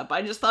dogs up.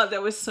 I just thought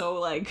that was so,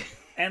 like...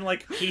 And,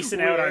 like,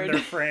 piecing out on their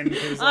friend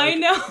who's, like, I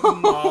know.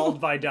 mauled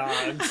by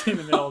dogs in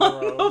the middle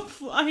of the road.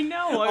 I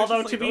know.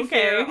 Although, to be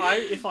fair,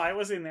 if I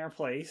was in their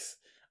place,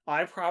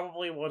 I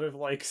probably would have,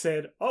 like,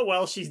 said, oh,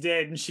 well, she's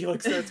dead. And she,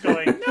 like, starts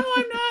going, no,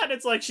 I'm not.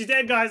 It's like, she's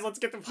dead, guys. Let's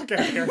get the fuck out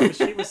of here. Because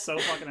she was so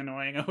fucking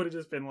annoying. I would have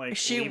just been like,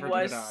 she leave her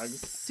was to the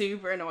dogs.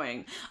 super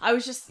annoying. I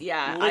was just,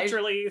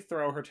 Literally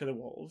throw her to the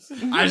wolves.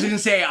 I was gonna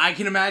say, I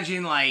can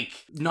imagine, like,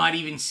 not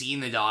even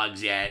seeing the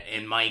dogs yet,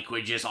 and Mike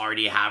would just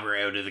already have her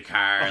out of the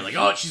car. Like,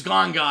 oh, she's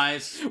gone,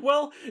 guys.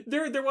 Well,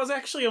 there was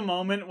actually a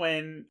moment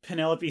when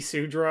Penelope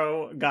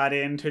Sudrow got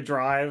in to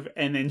drive,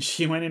 and then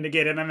she went in to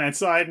get in on that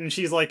side, and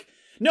she's like,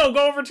 no,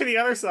 go over to the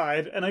other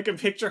side. And I can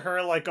picture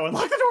her, like, going,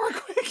 lock the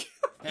door quick.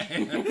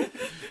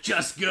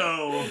 Just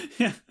go.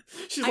 Yeah.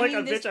 She's like,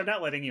 bitch, I'm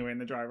not letting you in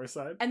the driver's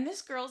side. And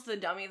this girl's the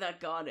dummy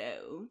that got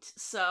out.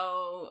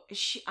 So,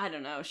 I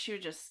don't know. She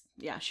was just,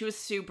 she was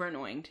super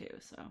annoying too,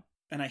 so.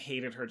 And I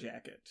hated her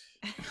jacket.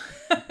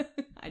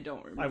 I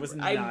don't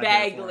remember. I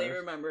vaguely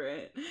remember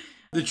it.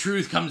 The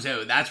truth comes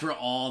out. That's where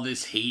all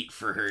this hate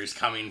for her is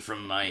coming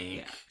from, Mike.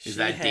 Yeah. Is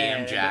that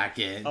damn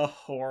jacket. A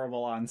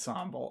horrible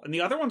ensemble. And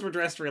the other ones were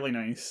dressed really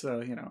nice,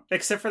 so,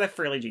 except for that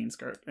frilly jean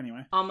skirt,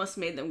 anyway. Almost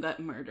made them get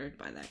murdered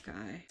by that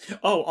guy.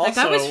 Oh, also,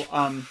 that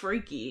guy was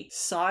freaky.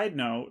 Side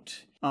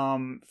note,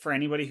 for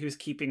anybody who's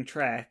keeping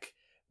track,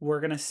 we're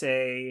gonna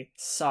say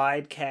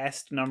side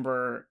cast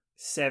number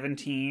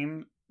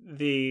 17,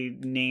 the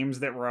names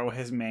that Roe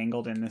has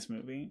mangled in this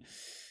movie.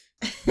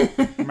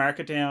 Mark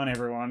it down,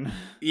 everyone.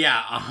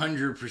 Yeah,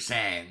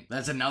 100%.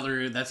 That's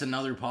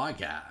another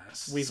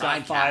podcast. We've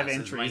got 5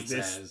 entries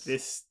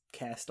this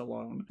cast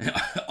alone.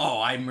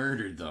 Oh, I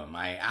murdered them.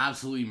 I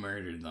absolutely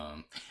murdered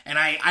them. And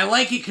I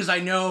like it because I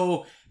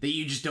know that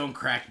you just don't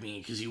correct me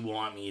because you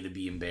want me to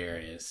be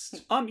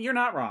embarrassed. You're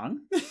not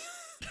wrong.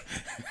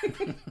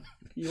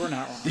 You are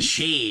not wrong. The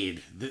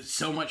shade.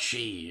 So much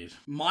shade.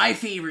 My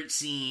favorite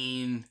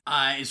scene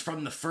is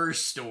from the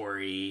first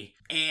story,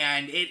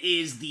 and it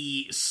is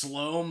the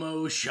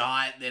slow-mo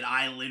shot that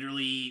I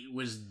literally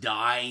was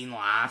dying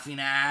laughing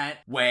at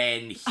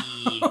when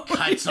he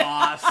cuts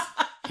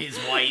off his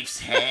wife's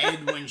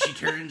head when she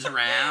turns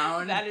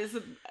around. That is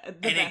and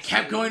it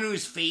kept going to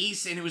his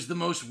face, and it was the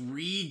most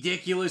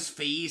ridiculous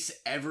face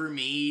ever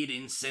made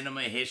in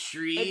cinema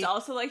history. It's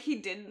also like he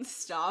didn't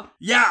stop.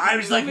 Yeah, I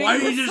was like, why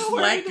did you just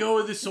let go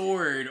of the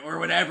sword or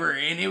whatever?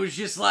 And it was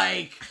just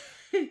like,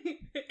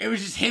 it was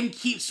just him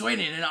keep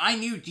swinging, and I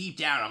knew deep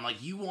down, I'm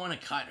like, you want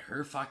to cut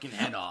her fucking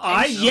head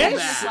off.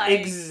 Yes,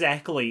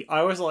 exactly.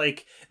 I was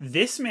like,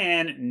 this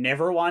man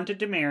never wanted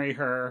to marry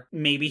her.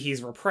 Maybe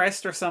he's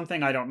repressed or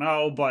something, I don't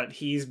know, but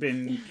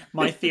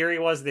my theory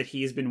was that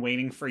he's been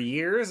waiting for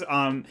years.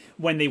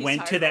 When they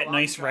went to that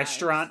nice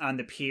restaurant on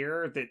the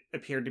pier that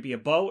appeared to be a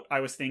boat,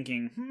 I was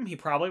thinking, he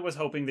probably was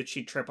hoping that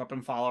she'd trip up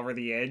and fall over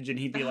the edge, and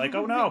he'd be like,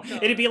 oh no.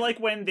 It'd be like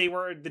when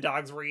the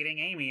dogs were eating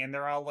Amy, and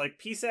they're all like,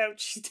 peace out,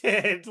 she's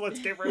dead. Let's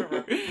get rid of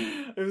her.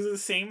 It was the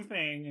same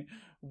thing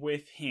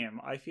with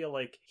him. I feel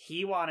like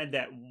he wanted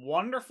that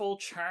wonderful,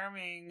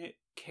 charming,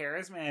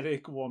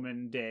 charismatic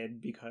woman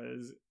dead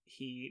because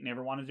he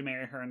never wanted to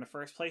marry her in the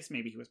first place.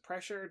 Maybe he was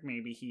pressured.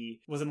 Maybe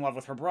he was in love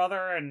with her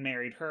brother and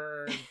married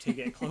her to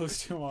get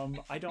close to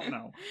him. I don't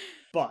know.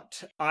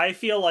 But I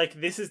feel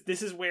like this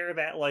is where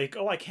that, like,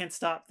 oh, I can't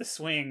stop the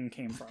swing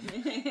came from.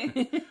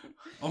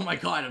 Oh my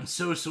god, I'm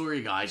so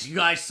sorry, guys. You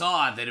guys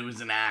saw that it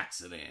was an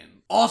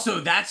accident. Also,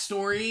 that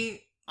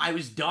story, I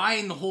was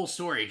dying the whole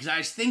story because I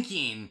was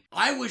thinking,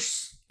 I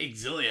wish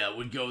Exilia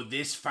would go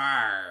this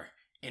far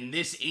and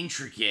this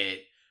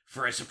intricate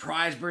for a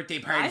surprise birthday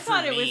party for me.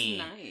 I thought it was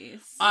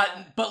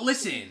nice. But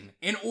listen,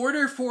 in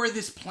order for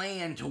this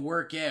plan to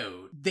work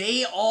out,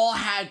 they all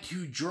had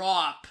to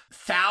drop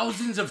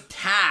thousands of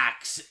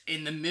tacks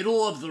in the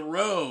middle of the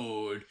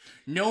road,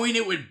 knowing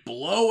it would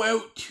blow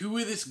out 2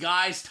 of this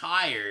guy's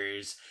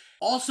tires.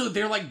 Also,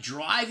 they're like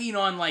driving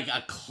on like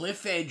a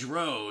cliff edge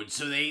road,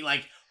 so they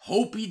like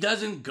hope he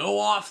doesn't go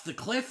off the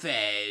cliff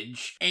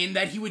edge and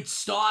that he would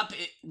stop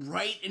it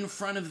right in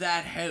front of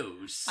that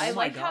house. I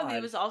like how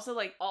there was also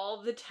like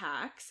all the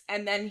tacks,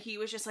 and then he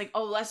was just like,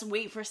 oh, let's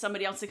wait for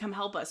somebody else to come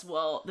help us.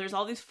 Well, there's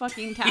all these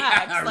fucking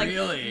tacks. Yeah, like,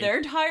 really.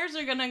 Their tires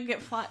are gonna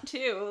get flat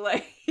too.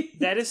 Like,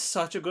 that is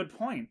such a good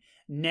point.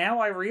 Now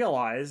I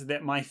realize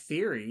that my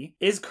theory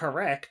is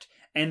correct,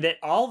 and that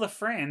all the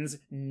friends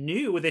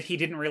knew that he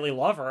didn't really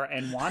love her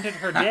and wanted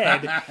her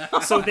dead,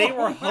 so they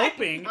were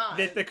hoping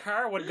that the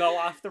car would go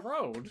off the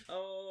road.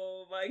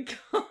 Oh my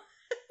god.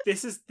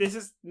 That's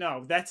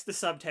the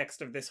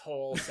subtext of this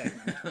whole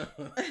segment.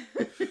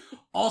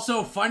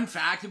 Also, fun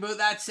fact about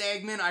that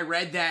segment, I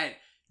read that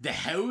the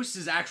house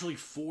is actually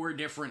 4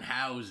 different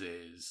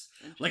houses.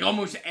 Like,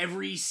 almost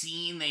every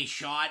scene they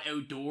shot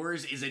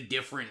outdoors is a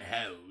different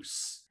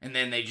house. And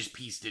then they just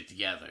pieced it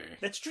together.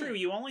 That's true.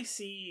 You only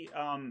see,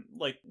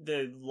 like,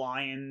 the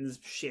lion's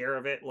share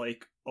of it,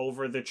 like,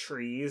 over the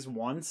trees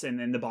once, and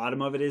then the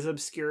bottom of it is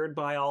obscured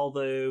by all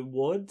the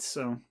wood,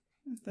 so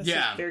that's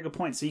a very good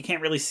point. So you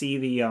can't really see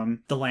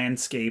the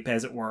landscape,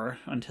 as it were,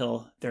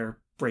 until they're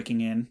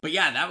breaking in. But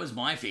yeah, that was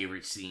my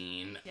favorite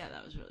scene. Yeah,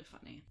 that was really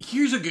funny.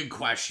 Here's a good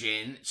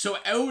question. So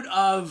out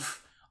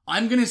of,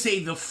 I'm gonna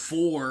say the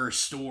 4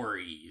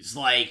 stories,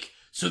 like,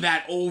 So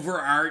that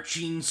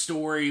overarching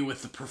story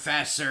with the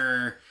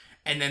professor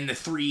and then the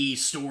 3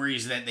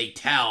 stories that they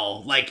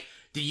tell, like,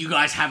 did you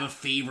guys have a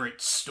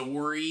favorite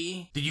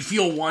story? Did you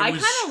feel one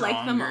was stronger? I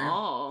kind of like them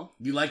all.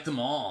 You like them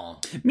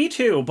all. Me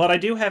too, but I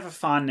do have a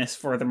fondness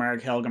for the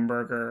Marg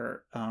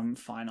Helgenberger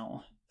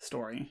final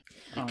story.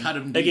 Cut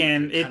him deep.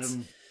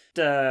 Again,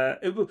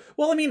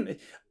 well, I mean,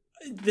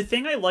 the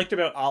thing I liked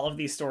about all of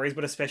these stories,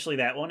 but especially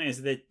that one,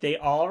 is that they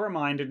all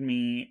reminded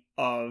me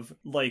of,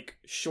 like,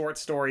 short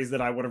stories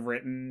that I would have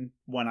written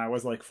when I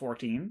was, like,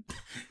 14.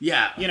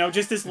 Yeah. You know,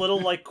 just this little,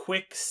 like,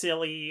 quick,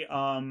 silly,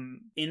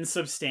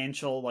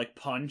 insubstantial, like,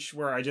 punch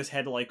where I just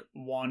had, like,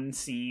 one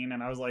scene,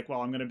 and I was like,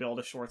 well, I'm going to build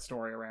a short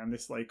story around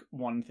this, like,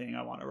 one thing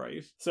I want to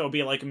write. So it'd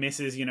be, like,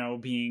 Mrs., you know,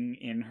 being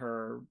in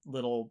her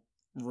little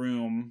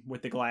room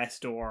with the glass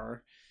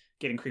door,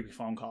 getting creepy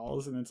phone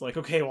calls, and it's like,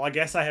 okay, well, I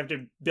guess I have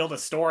to build a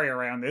story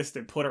around this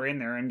to put her in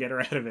there and get her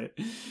out of it.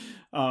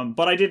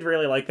 But I did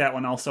really like that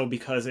one also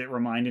because it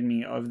reminded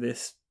me of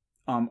this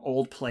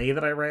old play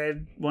that I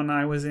read when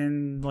I was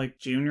in, like,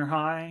 junior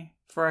high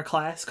for a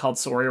class called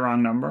Sorry,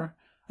 Wrong Number.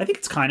 I think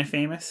it's kind of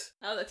famous.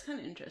 Oh, that's kind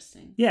of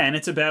interesting. Yeah, and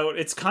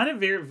it's kind of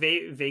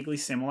very vaguely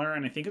similar,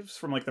 and I think it was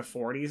from, like, the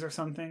 40s or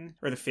something,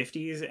 or the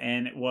 50s,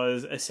 and it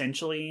was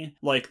essentially,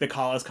 like, the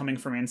call is coming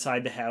from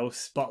inside the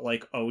house, but,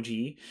 like, OG.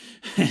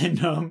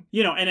 And,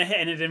 you know, and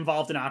it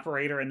involved an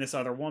operator and this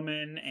other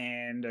woman,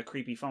 and a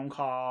creepy phone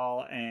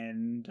call,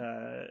 and,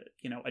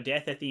 you know, a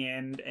death at the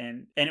end,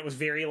 and it was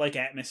very, like,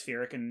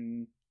 atmospheric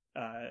and,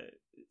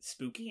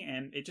 spooky,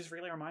 and it just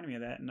really reminded me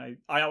of that, and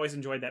I always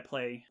enjoyed that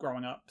play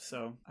growing up,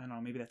 so I don't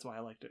know, maybe that's why I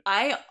liked it.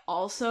 I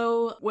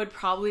also would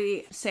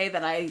probably say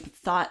that I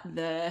thought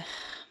the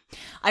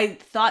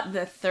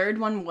third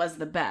one was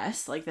the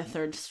best, like the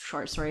third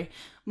short story,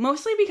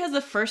 mostly because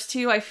the first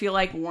 2 I feel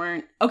like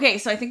weren't okay.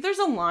 So I think there's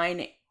a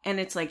line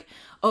and it's like,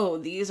 oh,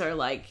 these are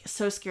like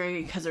so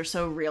scary because they're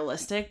so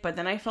realistic, but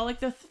then I felt like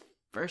the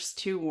first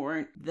 2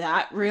 weren't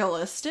that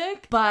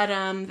realistic, but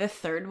the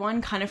third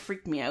one kind of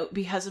freaked me out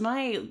because of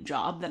my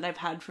job that I've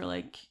had for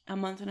like a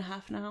month and a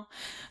half now.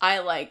 I,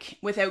 like,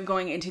 without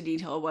going into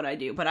detail of what I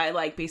do, but I,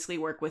 like, basically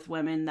work with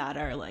women that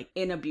are, like,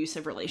 in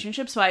abusive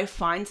relationships. So I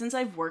find since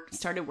I've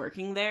started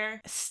working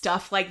there,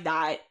 stuff like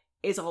that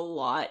is a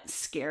lot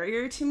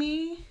scarier to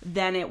me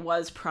than it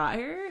was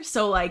prior.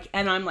 So, like,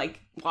 and I'm, like,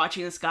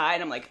 watching this guy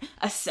and I'm, like,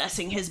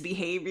 assessing his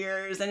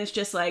behaviors, and it's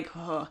just like,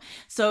 oh.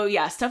 So,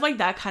 yeah, stuff like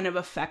that kind of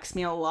affects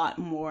me a lot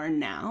more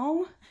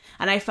now.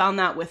 And I found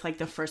that with, like,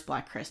 the first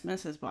Black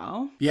Christmas as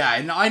well. Yeah,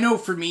 and I know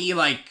for me,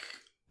 like,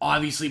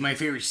 obviously my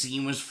favorite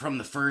scene was from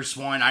the first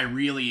one. I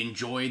really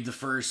enjoyed the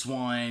first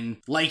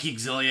one. Like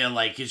Exilia,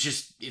 like,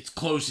 it's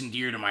close and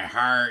dear to my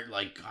heart.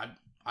 Like,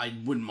 I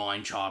wouldn't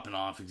mind chopping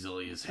off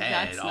Exilia's head.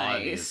 That's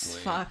obviously.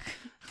 Nice. Fuck.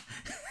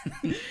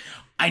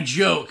 I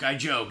joke.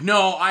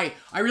 No, I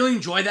really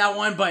enjoyed that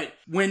one, but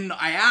when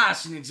I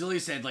asked and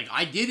Exilia said, like,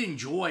 I did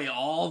enjoy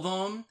all of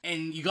them,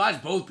 and you guys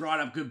both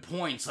brought up good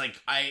points.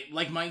 Like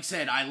Mike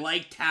said, I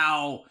liked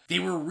how they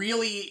were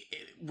really,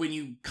 when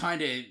you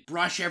kind of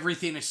brush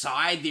everything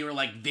aside, they were,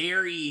 like,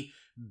 very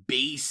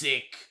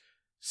basic,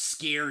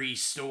 scary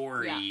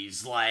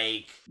stories,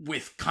 like,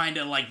 with kind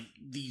of, like,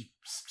 the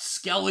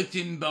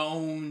skeleton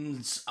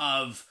bones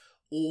of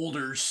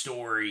older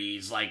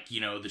stories, like, you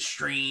know, the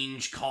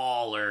strange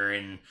caller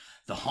and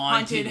the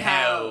haunted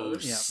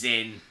house,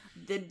 and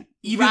the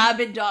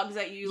rabid dogs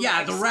that you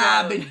the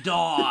rabid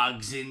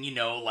dogs, and, you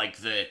know, like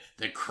the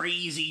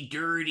crazy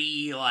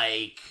dirty,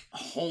 like,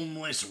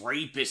 homeless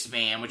rapist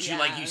man, which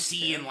you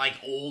see in, like,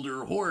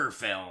 older horror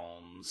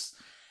films.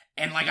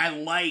 And, like, I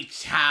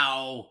liked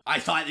how I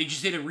thought they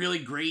just did a really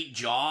great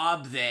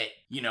job that,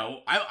 you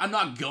know, I'm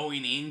not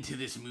going into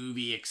this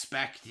movie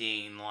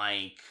expecting,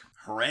 like,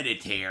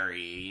 Hereditary,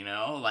 you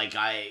know? Like,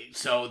 I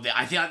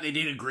thought they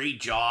did a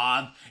great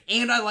job,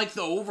 and I like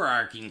the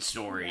overarching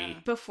story. Yeah.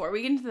 Before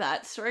we get into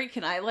that story,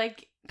 can I,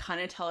 like, kind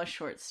of tell a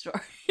short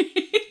story?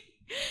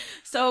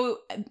 So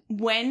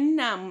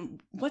when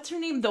what's her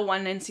name? The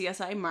one in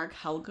CSI, Marg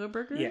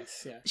Helgenberger?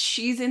 Yes, yeah.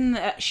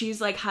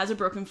 She's like has a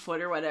broken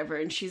foot or whatever,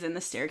 and she's in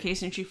the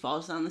staircase and she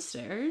falls down the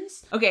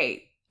stairs.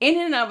 Okay, in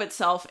and of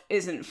itself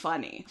isn't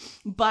funny.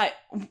 But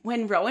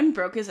when Rowan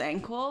broke his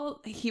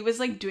ankle, he was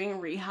like doing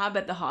rehab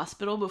at the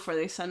hospital before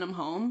they sent him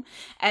home.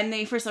 And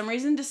they, for some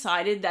reason,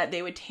 decided that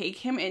they would take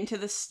him into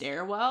the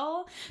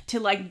stairwell to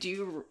like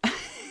do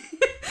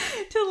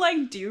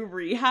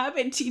rehab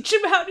and teach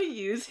him how to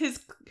use his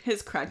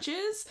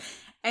crutches.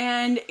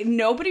 And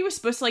nobody was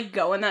supposed to like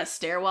go in that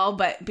stairwell,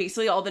 but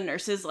basically all the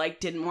nurses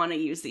like didn't want to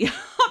use the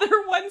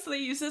other ones, so they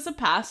used as a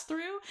pass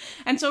through.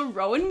 And so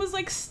Rowan was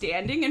like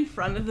standing in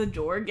front of the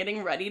door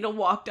getting ready to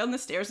walk down the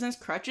stairs in his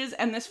crutches,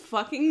 and this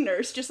fucking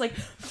nurse just like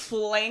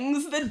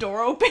flings the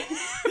door open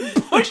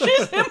and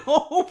pushes him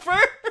over.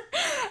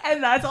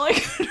 And that's all I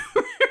could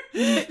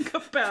think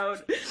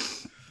about.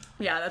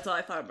 Yeah, that's all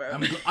I thought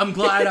about. I'm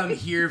glad I'm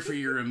here for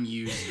your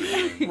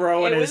amusement.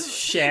 Rowan his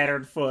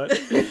shattered foot.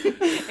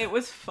 It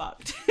was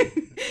fucked.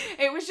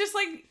 It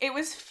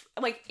was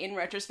like, in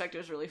retrospect, it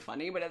was really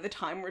funny, but at the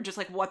time, we're just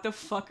like, what the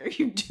fuck are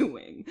you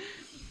doing?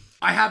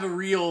 I have a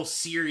real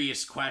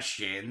serious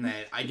question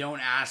that I don't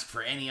ask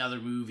for any other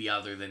movie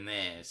other than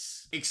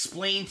this.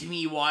 Explain to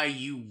me why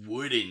you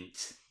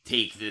wouldn't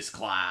take this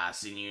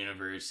class in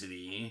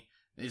university.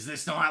 Is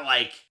this not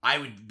like, I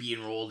would be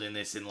enrolled in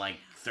this in like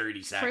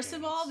 30 seconds? First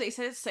of all, they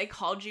said it's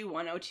Psychology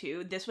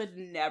 102. This would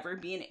never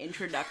be an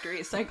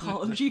introductory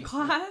psychology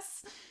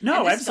class.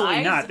 No,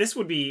 absolutely not. This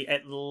would be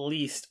at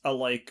least a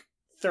like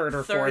third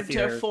or fourth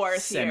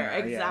year.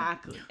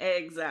 Exactly.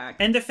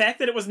 Exactly. And the fact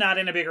that it was not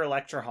in a bigger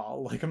lecture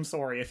hall, like, I'm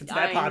sorry, if it's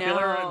that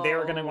popular,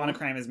 they're going to want to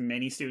cram as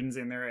many students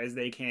in there as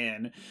they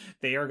can.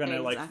 They are going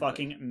to like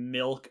fucking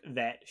milk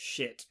that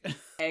shit.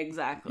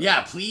 Exactly.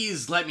 Yeah,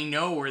 please let me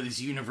know where this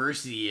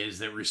university is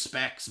that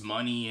respects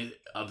money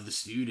of the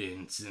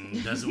students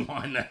and doesn't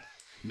want to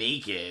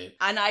make it.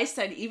 And I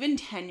said even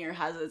tenure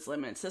has its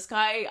limits. This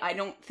guy, I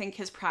don't think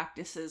his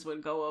practices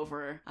would go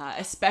over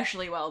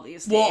especially well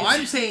these days. Well,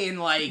 I'm saying,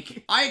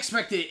 like, I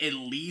expect it at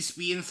least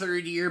be in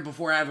third year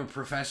before I have a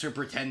professor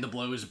pretend to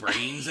blow his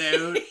brains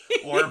out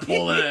or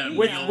pull a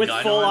with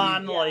gun full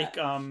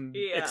on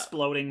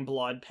exploding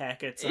blood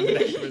packets on the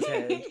back of his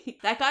head.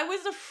 That guy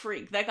was a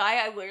freak. That guy,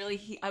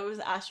 I was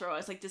asked I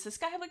was like, does this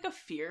guy have like a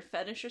fear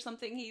fetish or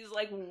something? He's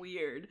like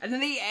weird. And then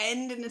they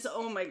end and it's,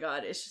 oh my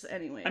god, it's just,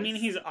 anyway. I mean,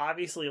 he's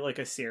obviously like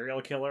a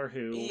serial killer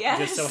who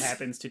just so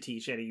happens to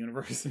teach at a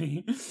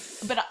university.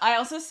 But I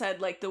also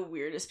said, like, the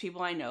weirdest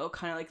people I know,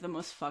 kind of like the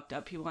most fucked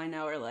up people I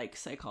know, are like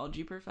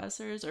psychology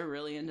professors are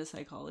really into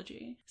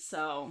psychology.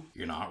 So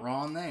you're not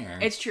wrong there.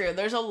 It's true.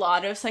 There's a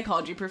lot of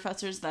psychology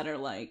professors that are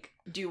like,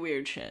 do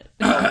weird shit.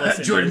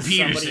 Listen, Jordan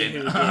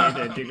Peterson, somebody who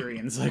did a degree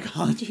in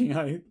psychology.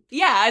 I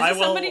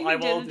will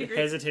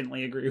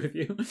hesitantly agree with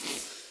you.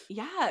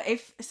 Yeah,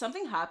 if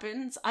something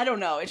happens, I don't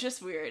know, it's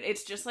just weird.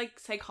 It's just like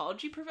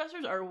psychology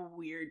professors are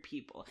weird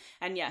people.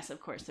 And yes, of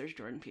course, there's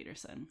Jordan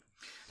Peterson.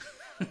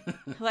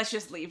 Let's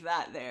just leave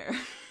that there.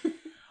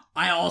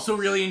 I also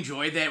really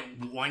enjoyed that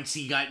once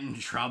he got in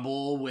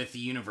trouble with the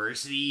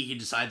university, he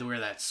decided to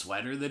wear that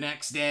sweater the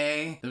next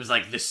day. It was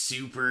like the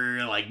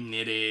super like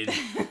knitted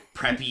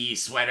preppy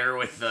sweater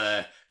with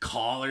the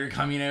collar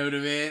coming out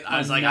of it. I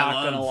was like, I'm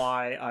not gonna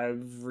lie, I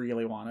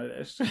really wanted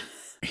it.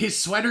 His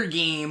sweater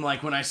game,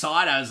 like when I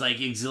saw it, I was like,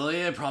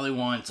 Exilia probably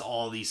wants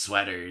all these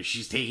sweaters.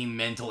 She's taking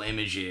mental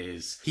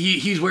images.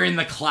 He's wearing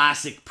the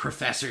classic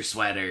professor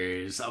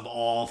sweaters of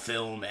all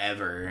film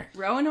ever.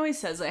 Rowan always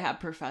says I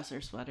have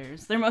professor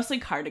sweaters. They're mostly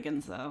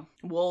cardigans, though.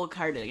 Wool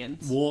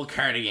cardigans. Wool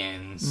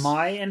cardigans.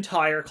 My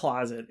entire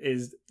closet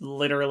is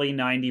literally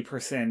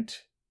 90%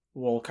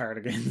 wool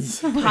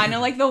cardigans. Kind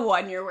of like the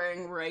one you're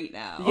wearing right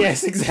now.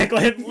 Yes, exactly.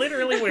 I'm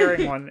literally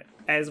wearing one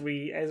as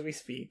we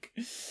speak.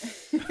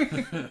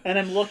 And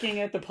I'm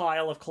looking at the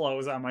pile of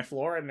clothes on my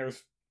floor, and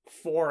there's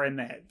 4 in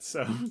that,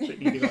 so that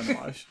need to go in the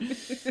wash.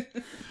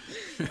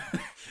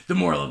 The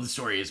moral of the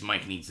story is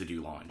Mike needs to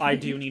do laundry. I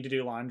do need to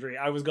do laundry.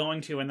 I was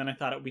going to, and then I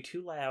thought it would be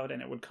too loud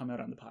and it would come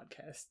out on the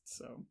podcast,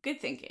 so.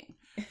 Good thinking.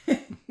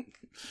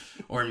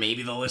 Or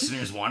maybe the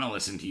listeners want to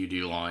listen to you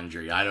do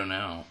laundry. I don't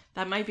know.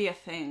 That might be a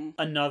thing.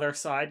 Another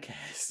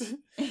sidecast.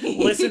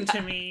 Listen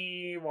to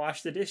me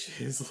wash the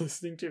dishes.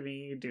 Listening to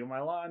me do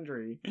my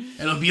laundry.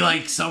 It'll be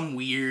like some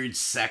weird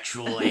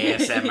sexual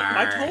ASMR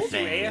I told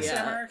thing. you,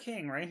 ASMR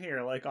King right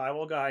here. Like, I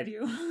will guide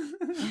you.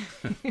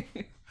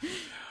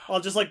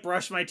 I'll just like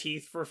brush my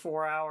teeth for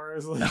 4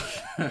 hours like,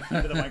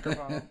 into the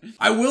microphone.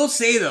 I will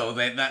say though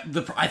that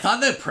I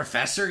thought the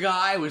professor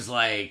guy was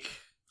like,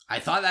 I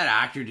thought that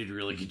actor did a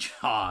really good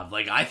job.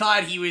 Like, I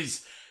thought he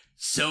was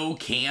so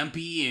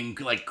campy and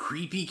like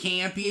creepy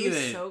campy. He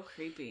was so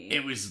creepy.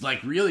 It was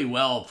like really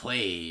well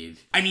played.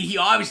 I mean, he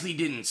obviously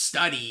didn't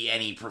study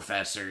any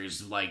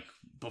professors like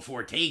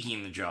before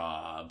taking the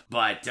job,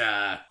 but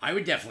I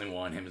would definitely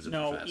want him as a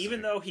professor. No,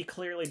 even though he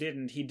clearly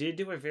didn't, he did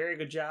do a very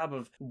good job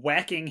of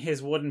whacking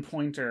his wooden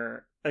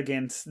pointer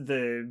against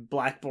the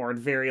blackboard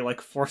very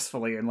like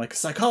forcefully and like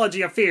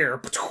psychology of fear.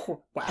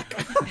 Whack.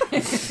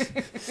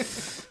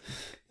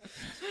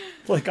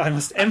 Like, I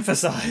must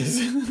emphasize.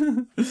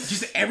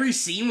 Just every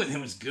scene with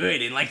him was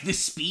good. And, like, the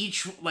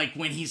speech, like,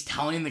 when he's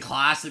telling the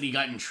class that he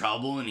got in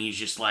trouble and he's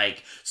just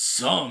like,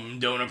 some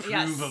don't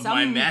approve of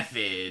my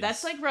methods.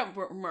 That's like what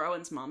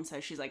Rowan's mom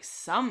says. She's like,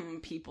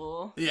 some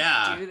people do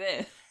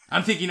this.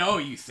 I'm thinking, oh,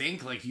 you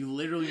think? Like, you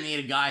literally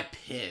made a guy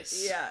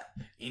piss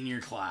in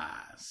your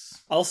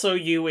class. Also,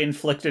 you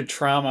inflicted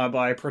trauma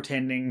by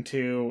pretending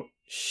to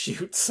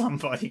shoot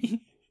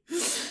somebody.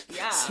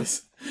 Yeah.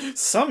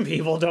 Some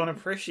people don't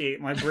appreciate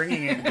my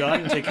bringing a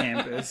gun to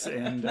campus,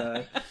 and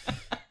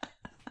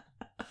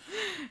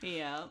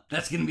yeah.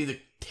 That's gonna be the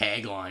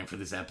tagline for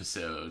this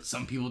episode.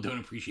 Some people don't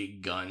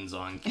appreciate guns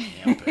on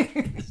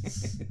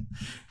campus.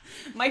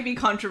 Might be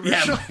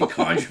controversial. Yeah,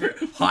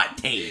 hot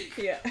take.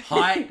 Yeah.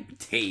 Hot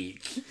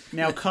take.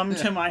 Now come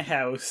to my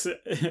house.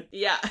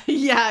 Yeah,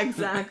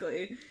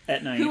 exactly.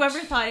 At night. Whoever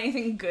thought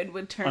anything good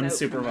would turn out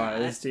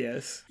unsupervised,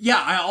 yes.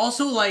 Yeah, I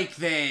also like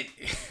that,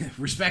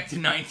 respect to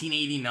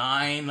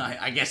 1989,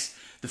 I guess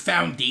the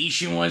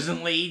foundation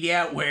wasn't laid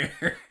yet, where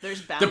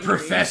There's the boundaries.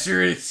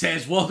 professor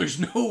says, well, there's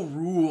no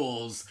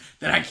rules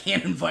that I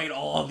can't invite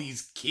all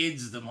these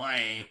kids to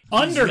my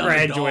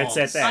Undergraduates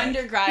at that.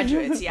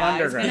 Undergraduates, yeah.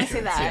 I was gonna say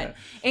Undergraduates, that.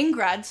 In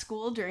grad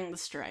school during the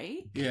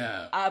strike,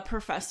 Yeah. a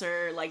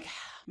professor like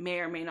may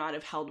or may not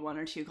have held one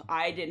or two.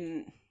 I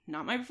didn't.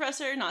 Not my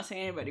professor, not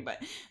saying anybody,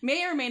 but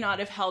may or may not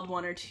have held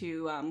one or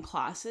two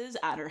classes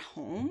at her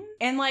home.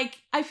 And, like,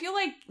 I feel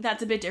like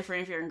that's a bit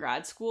different if you're in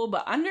grad school,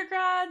 but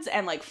undergrads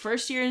and, like,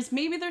 first years,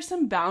 maybe there's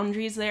some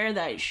boundaries there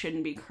that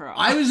shouldn't be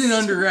crossed. I was in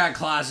undergrad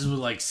classes with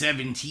like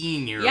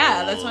 17-year-olds.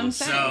 Yeah, that's what I'm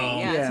saying. So,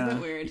 Yeah, it's a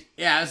bit weird.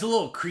 yeah, it's a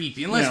little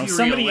creepy. Unless You know, you're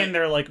somebody real in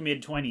their like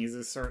mid-20s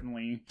is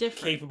certainly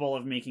Different. capable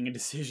of making a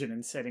decision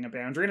and setting a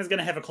boundary, and is going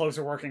to have a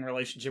closer working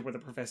relationship with a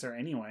professor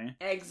anyway.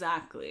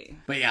 Exactly.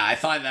 But yeah, I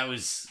thought that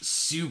was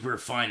super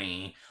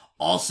funny.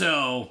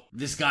 Also,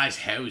 this guy's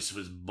house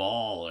was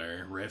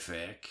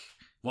ballerific.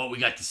 What we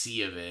got to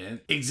see of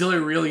it. Exilic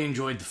really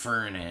enjoyed the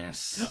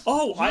furnace.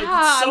 Oh,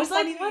 Yeah, it's so I was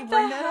funny like, that you what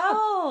bring the that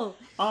hell?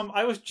 up.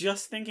 I was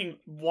just thinking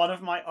one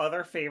of my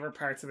other favorite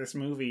parts of this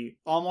movie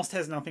almost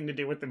has nothing to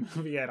do with the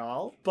movie at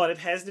all, but it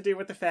has to do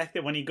with the fact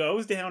that when he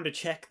goes down to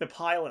check the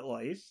pilot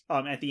light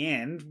at the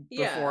end,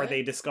 before Yeah.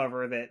 they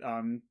discover that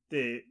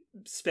the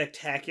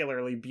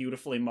spectacularly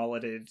beautifully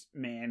mulleted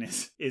man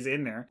is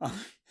in there,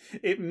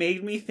 it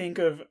made me think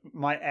of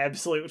my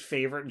absolute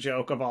favorite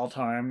joke of all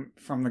time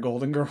from the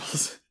Golden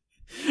Girls.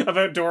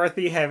 About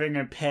Dorothy having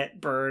a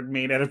pet bird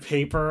made out of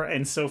paper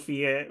and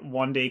Sophia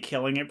one day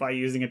killing it by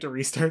using it to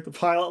restart the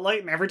pilot light.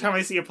 And every time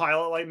I see a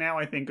pilot light now,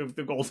 I think of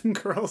the Golden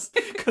Girls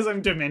because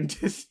I'm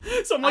demented.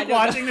 So I'm like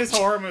watching this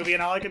horror movie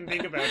and all I can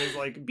think about is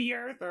like B.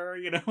 Arthur,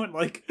 you know, and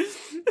like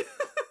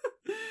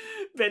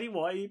Betty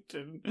White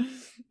and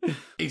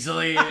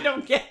Exilic, I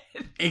don't get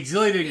it.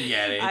 Exilic didn't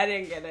get it. I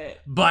didn't get it.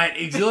 But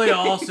Exilic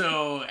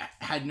also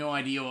had no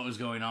idea what was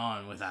going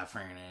on with that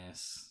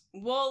furnace.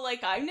 Well,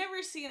 like, I've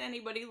never seen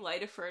anybody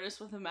light a furnace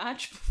with a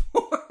match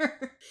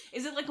before.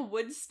 Is it like a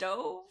wood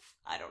stove?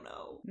 I don't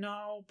know.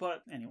 no,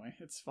 but anyway,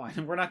 it's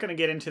fine. We're not going to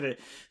get into the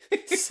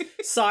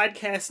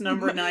sidecast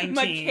number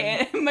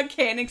 19.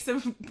 Mechanics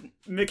of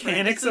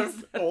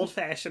furnaces.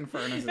 Old-fashioned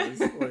furnaces.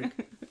 Like,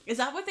 Is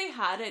that what they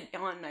had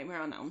on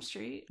Nightmare on Elm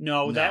Street?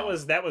 no, that No.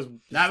 was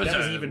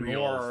a even real-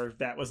 more.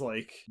 That was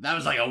like That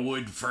was like a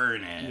wood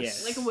furnace.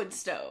 Yes. Like a wood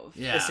stove.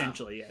 Yeah.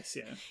 essentially yes,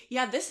 yeah.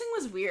 Yeah, this thing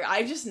was weird.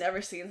 I've just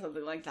never seen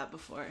something like that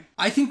before.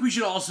 I think we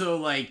should also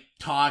like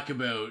talk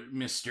about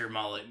Mr.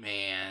 Mullet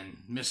Man,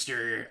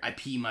 Mr. I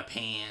pee my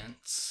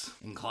pants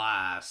in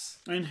class.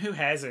 I mean, who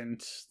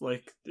hasn't?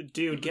 Like,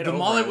 dude, get The over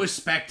mullet it. was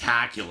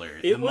spectacular.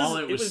 It The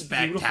mullet was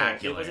beautiful.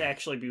 spectacular. It was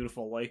actually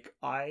beautiful. Like,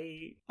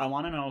 I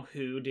want to know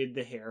who did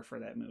the hair for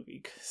that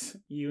movie, because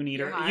you need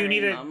You're a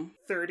hiring them.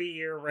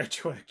 30-year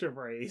retroactive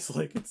raise.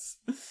 Like, it's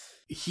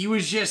He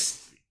was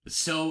just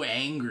so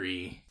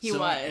angry. He so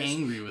was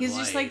angry with He's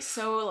just like life.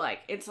 so like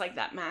it's like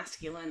that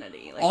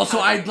masculinity. Like, Also,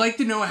 how- I'd like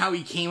to know how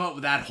he came up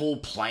with that whole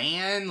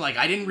plan. Like,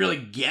 I didn't really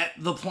get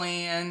the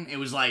plan. It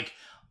was like,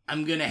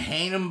 I'm gonna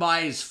hang him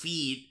by his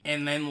feet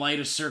and then light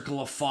a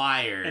circle of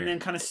fire. and then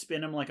kind of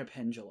spin him like a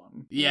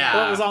pendulum. Yeah.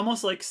 Well, it was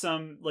almost like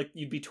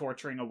you'd be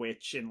torturing a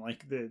witch in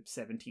like the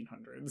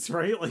 1700s,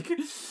 right? Like,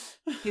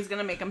 he's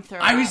gonna make him throw.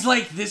 I was up.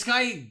 like, this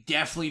guy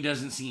definitely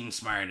doesn't seem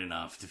smart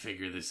enough to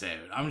figure this out.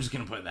 I'm just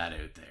gonna put that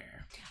out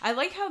there. I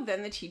like how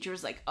then the teacher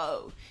was like,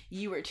 "Oh,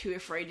 you were too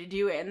afraid to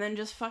do it," and then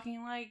just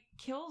fucking like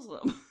kills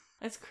them.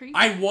 That's creepy.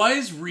 I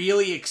was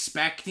really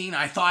expecting,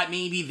 I thought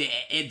maybe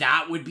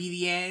that would be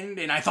the end,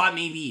 and I thought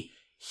maybe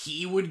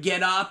he would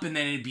get up and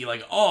then it'd be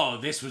like, oh,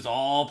 this was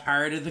all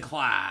part of the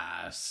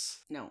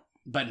class. No.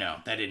 But no,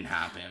 that didn't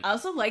happen. I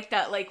also like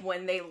that, like,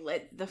 when they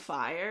lit the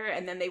fire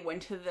and then they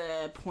went to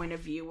the point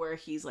of view where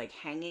he's, like,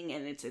 hanging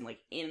and it's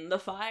in the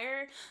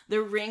fire,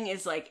 the ring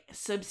is, like,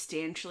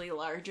 substantially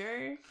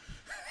larger.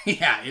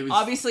 Yeah, it was...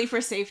 Obviously for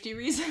safety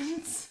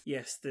reasons.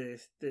 yes, the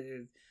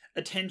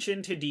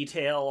attention to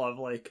detail of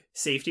like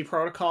safety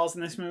protocols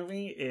in this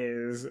movie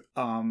is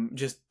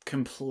just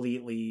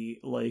completely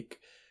like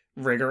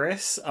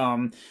rigorous.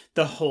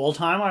 The whole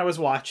time I was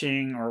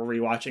watching or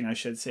rewatching, I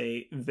should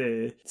say,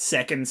 the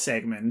second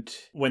segment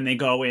when they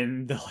go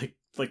in the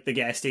like the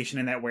gas station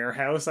in that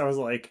warehouse, I was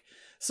like,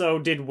 so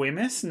did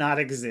Wemyss not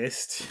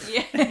exist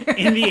Yeah.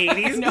 in the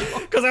 80s? No.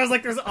 Because I was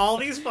like, there's all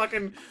these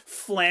fucking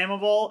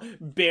flammable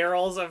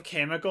barrels of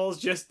chemicals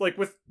just like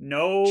with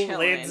no Chilling.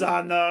 lids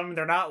on them.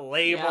 They're not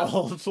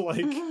labeled.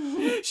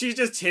 Like, she's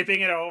just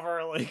tipping it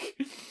over. Like,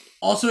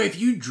 Also, if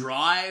you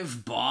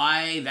drive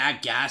by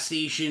that gas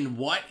station,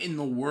 what in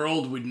the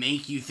world would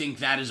make you think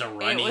that is a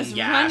running It was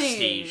gas running.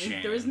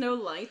 station? There was no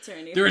lights or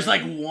anything. There was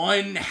like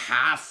one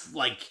half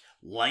like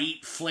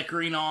light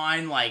flickering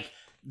on, like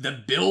the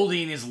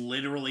building is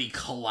literally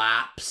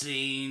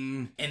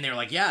collapsing, and they're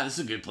like, yeah, this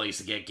is a good place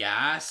to get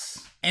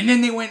gas. And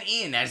then they went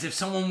in as if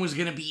someone was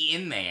gonna be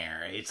in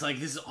there. It's like,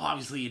 this is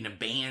obviously an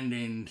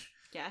abandoned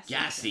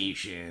gas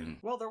station.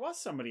 well, there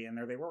was somebody in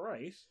there. They were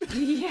right.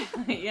 Yeah,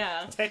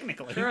 yeah.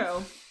 Technically.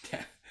 True.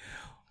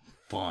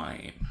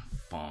 Fine.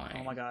 fine.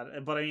 Oh my god.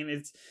 But I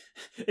mean,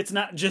 it's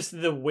not just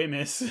the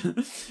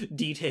Wemyss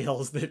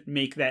details that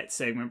make that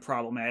segment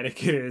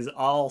problematic. It is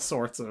all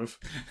sorts of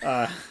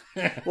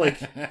like,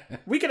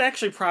 we could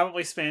actually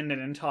probably spend an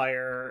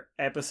entire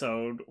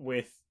episode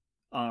with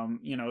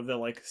you know, the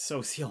like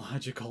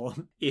sociological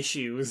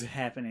issues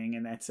happening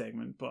in that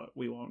segment, but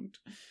we won't.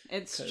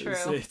 It's 'Cause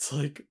true. It's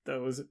like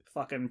those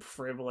fucking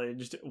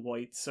privileged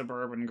white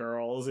suburban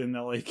girls in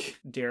the like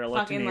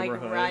derelict Fucking like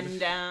neighborhood. run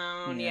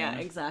down. Yeah. Yeah,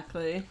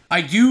 exactly.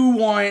 I do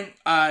want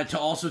to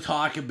also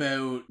talk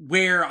about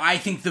where I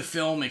think the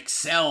film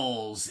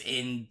excels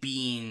in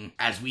being,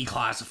 as we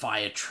classify,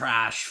 a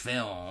trash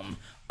film,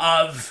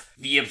 of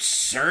the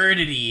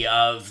absurdity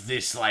of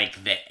this,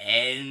 like, the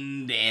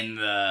end and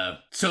the...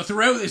 So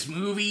throughout this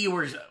movie,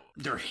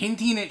 they're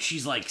hinting at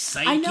she's, like,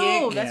 psychic. I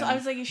know, that's what I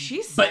was like, is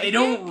she psychic? But they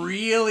don't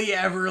really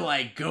ever,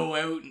 like, go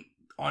out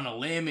on a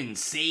limb and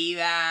say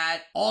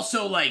that.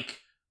 Also, like,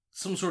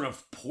 some sort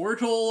of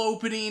portal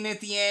opening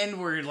at the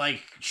end where,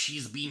 like,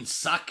 she's being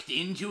sucked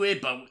into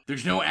it, but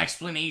there's no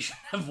explanation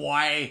of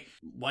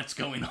what's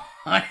going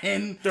on.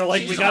 They're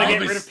like, we gotta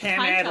get rid of Pam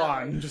Time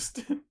Adlon.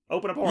 Just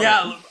open a portal.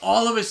 Yeah,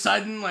 all of a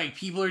sudden, like,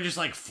 people are just,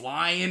 like,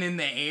 flying in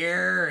the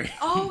air.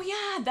 Oh,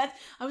 yeah,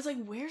 I was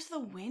like, where's the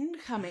wind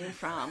coming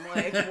from?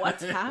 Like,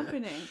 what's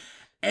happening?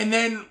 And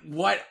then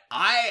what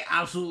I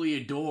absolutely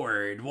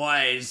adored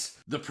was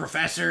the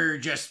professor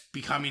just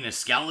becoming a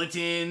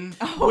skeleton.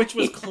 Which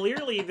was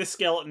clearly the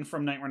skeleton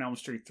from Nightmare on Elm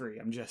Street 3,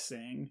 I'm just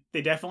saying.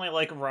 They definitely,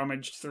 like,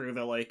 rummaged through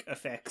the, like,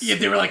 effects. Yeah,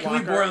 they were like, can we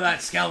locker. borrow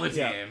that skeleton?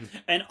 Yeah.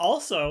 And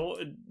also,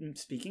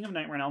 speaking of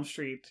Nightmare on Elm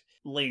Street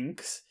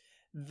links,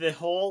 the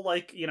whole,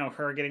 like, you know,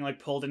 her getting,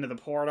 like, pulled into the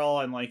portal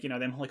and, like, you know,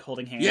 them, like,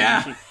 holding hands.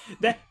 Yeah.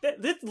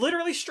 That's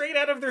literally straight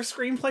out of their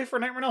screenplay for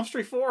Nightmare on Elm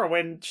Street 4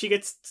 when she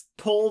gets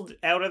pulled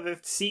out of the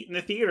seat in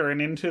the theater and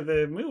into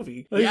the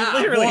movie. Like, Yeah,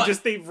 literally well,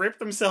 just, they ripped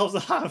themselves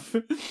off.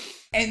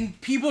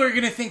 And people are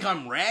gonna think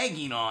I'm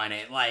ragging on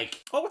it.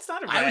 Like, oh, it's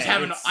not a rag.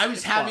 I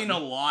was having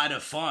fun. a lot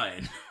of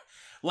fun.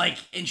 Like,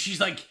 and she's,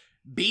 like,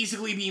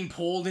 basically being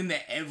pulled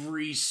into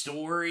every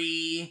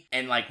story,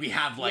 and like we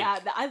have like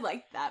I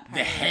liked that part.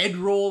 the head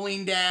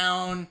rolling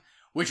down,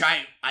 which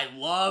I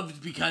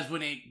loved, because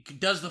when it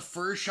does the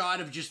first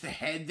shot of just the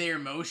head there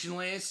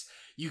motionless,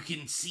 you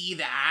can see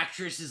the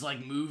actress is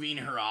like moving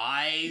her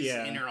eyes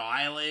and her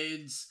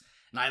eyelids.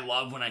 And I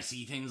love when I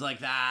see things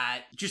like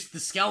that. Just the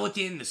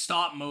skeleton, the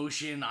stop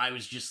motion, I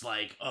was just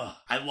like, ugh.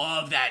 I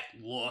love that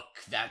look,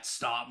 that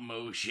stop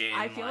motion.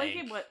 I feel like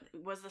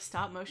was the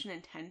stop motion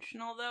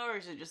intentional, though, or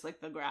is it just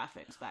like the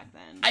graphics back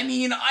then? I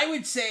mean, I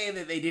would say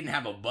that they didn't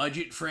have a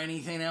budget for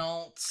anything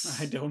else.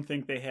 I don't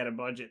think they had a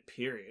budget,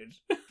 period.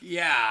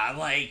 Yeah,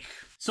 like,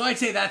 so I'd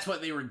say that's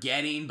what they were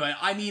getting. But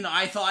I mean,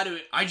 I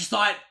just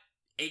thought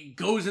it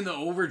goes into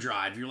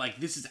overdrive. You're like,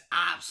 this is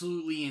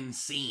absolutely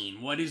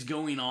insane. What is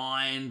going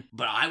on?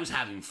 But I was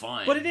having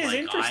fun. But it is like,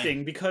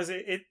 interesting because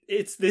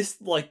it's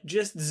this like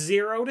just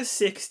 0 to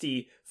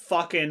 60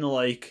 fucking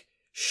like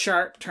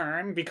sharp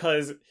turn,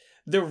 because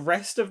the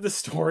rest of the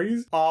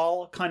stories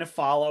all kind of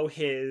follow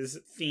his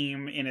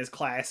theme in his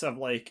class of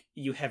like,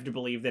 you have to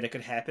believe that it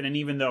could happen. And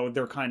even though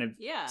they're kind of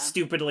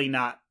stupidly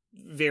not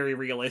very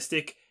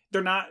realistic,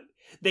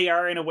 they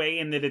are in a way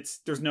in that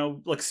there's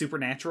no like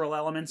supernatural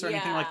elements or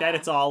anything like that.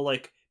 It's all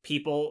like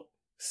people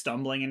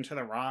stumbling into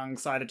the wrong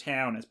side of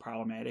town, as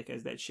problematic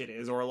as that shit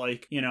is, or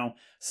like, you know,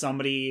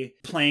 somebody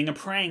playing a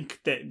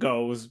prank that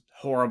goes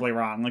horribly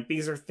wrong. Like,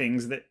 these are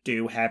things that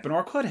do happen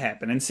or could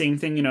happen. And same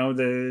thing, you know,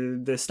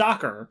 the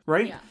stalker,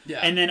 right? Yeah.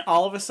 And then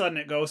all of a sudden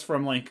it goes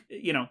from like,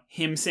 you know,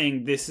 him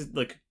saying this is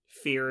like,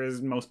 fear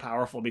is most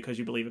powerful because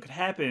you believe it could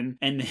happen,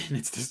 and then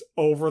it's this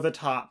over the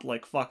top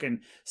like fucking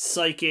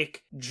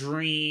psychic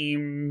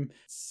dream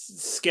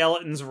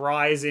skeletons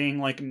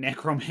rising like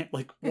necromant,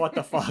 like what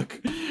the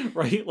fuck.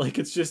 Right? Like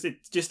it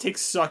just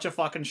takes such a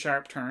fucking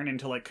sharp turn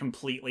into like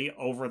completely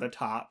over the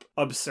top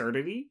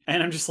absurdity,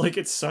 and I'm just like,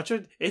 it's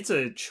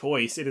a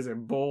choice. It is a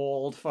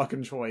bold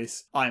fucking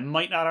choice. I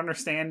might not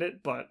understand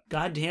it, but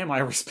goddamn, I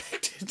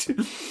respect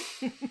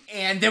it.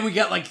 And then we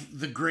got like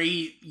the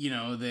great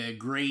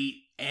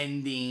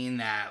ending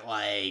that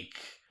like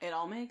it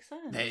all makes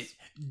sense. That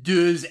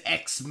Deus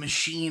Ex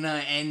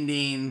Machina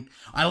ending.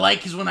 I like,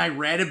 because when I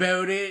read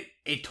about it,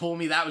 it told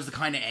me that was the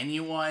kind of ending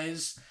it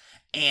was.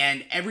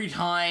 And every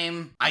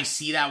time I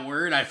see that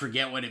word, I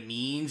forget what it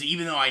means.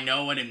 Even though I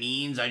know what it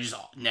means, I just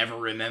never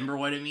remember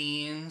what it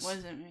means. What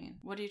does it mean?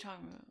 What are you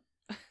talking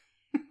about?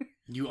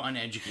 You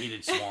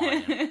uneducated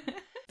swine.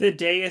 The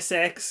Deus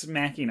Ex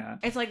Machina.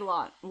 It's like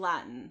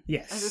Latin.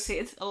 Yes. I was gonna say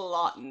it's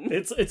Latin.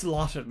 It's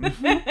Latin.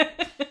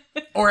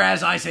 Or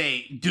as I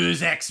say,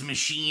 Deus Ex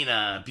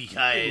Machina,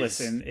 because...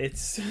 Listen,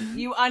 it's...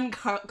 You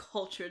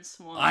uncultured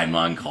swine. I'm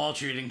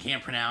uncultured and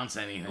can't pronounce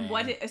anything.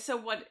 What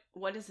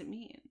does it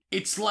mean?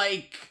 It's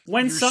like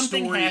when your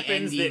something story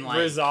happens that ending, like,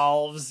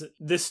 resolves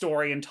the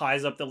story and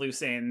ties up the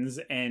loose ends,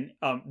 and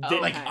like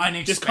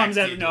unexpectedly just comes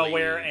out of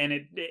nowhere, and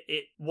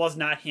it was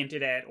not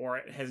hinted at, or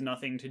it has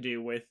nothing to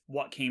do with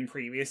what came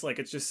previous. Like,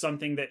 it's just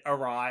something that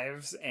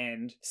arrives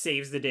and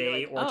saves the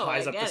day, like, or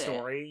ties I up the get it.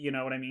 story. You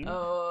know what I mean?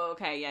 Oh,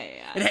 okay,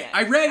 yeah.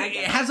 I read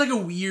it has like a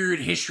weird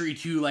history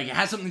too. Like, it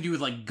has something to do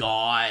with like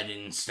God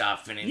and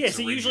stuff. And yes,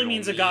 it usually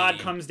means a god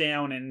comes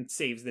down and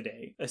saves the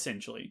day,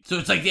 essentially. So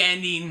it's like the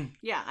ending.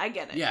 Yeah, I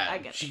get it. Yeah, I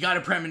get she it. got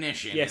a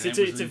premonition. Yes, and it's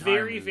that a was the entire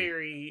very, movie.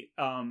 very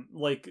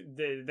like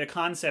the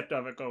concept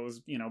of it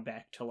goes,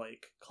 back to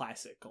like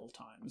classical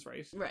times,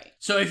 right? Right.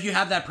 So if you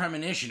have that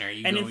premonition, are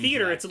you? And in going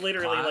theater, to that it's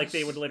literally class? like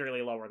they would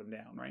literally lower them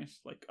down, right?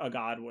 Like a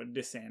god would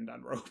descend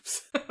on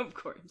ropes. Of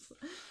course.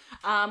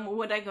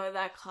 Would I go to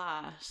that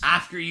class?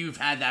 After you've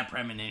had that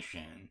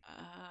premonition.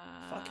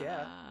 Fuck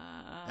yeah.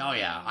 Oh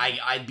yeah,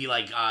 I'd be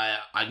like,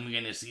 I'm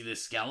gonna see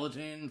this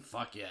skeleton.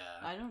 Fuck yeah.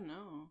 I don't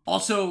know.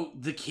 Also,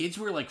 the kids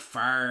were like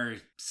far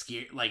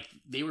scared. Like,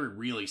 they were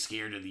really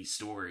scared of these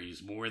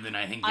stories more than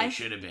I think they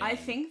should have been. I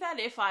think that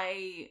if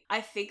I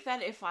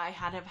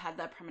had have had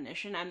that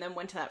premonition and then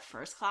went to that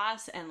first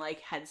class and like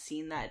had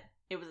seen that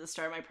it was the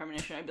start of my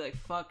premonition, I'd be like,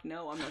 fuck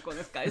no, I'm not going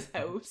to this guy's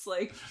house.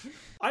 Like,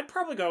 I'd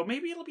probably go,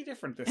 maybe it'll be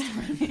different this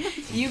time.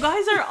 You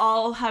guys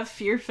all have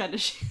fear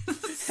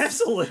fetishes.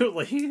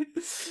 Absolutely.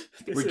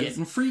 We're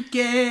getting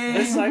freaky.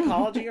 The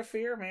psychology of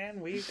fear,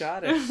 man. We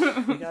got it.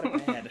 We got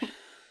it bad.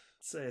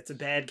 It's a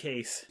bad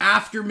case.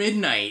 After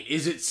Midnight,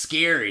 is it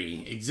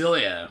scary?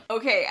 Exilia.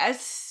 Okay,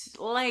 as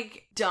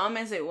like dumb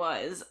as it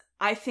was,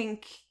 I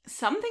think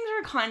some things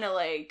are kind of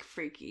like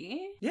freaky.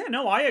 Yeah,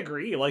 no, I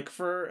agree. Like,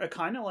 for a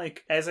kind of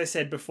like, as I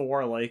said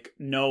before, like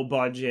no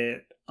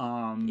budget,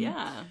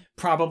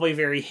 probably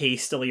very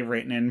hastily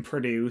written and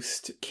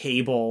produced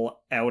cable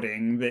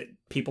outing that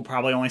people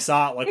probably only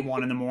saw at like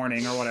 1 a.m.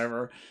 or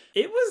whatever.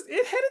 It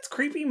had its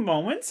creepy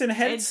moments and it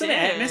had some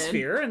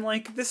atmosphere, and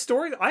like the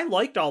story, I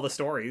liked all the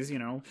stories,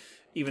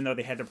 even though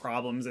they had their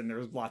problems and there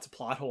was lots of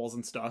plot holes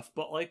and stuff,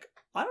 but like,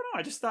 I don't know,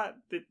 I just thought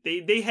that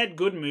they had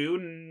good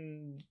mood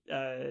and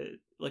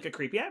like a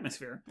creepy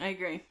atmosphere. I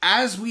agree.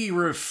 As we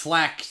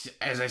reflect,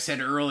 as I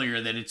said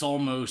earlier, that it's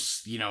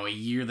almost, a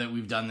year that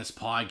we've done this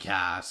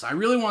podcast, I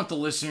really want the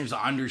listeners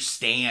to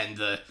understand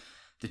the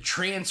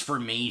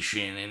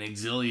transformation in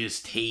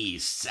Exilia's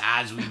tastes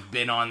as we've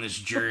been on this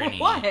journey.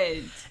 What?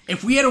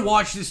 If we had to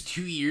watch this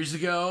 2 years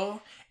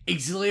ago,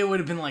 Exilia would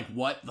have been like,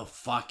 what the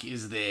fuck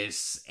is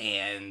this?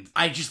 And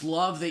I just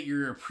love that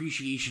your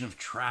appreciation of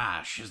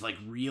trash has like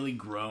really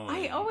grown.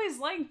 I always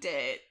liked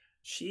it.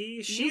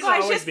 She's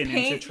always been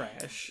into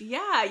trash.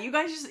 Yeah, you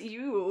guys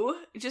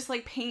just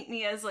like paint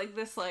me as like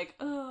this, like,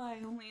 oh, I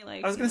only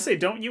like. I was gonna say,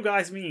 don't you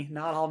guys me,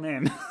 not all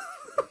men.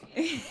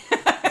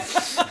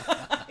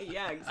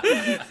 Yeah,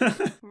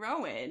 exactly.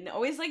 Rowan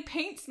always like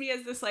paints me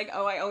as this, like,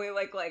 oh, I only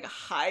like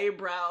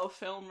highbrow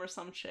film or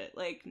some shit.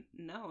 Like,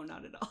 no,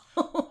 not at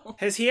all.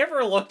 Has he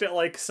ever looked at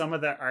like some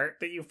of the art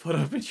that you've put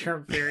up in your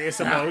various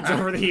abodes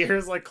over the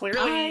years? Like,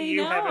 clearly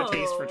you have a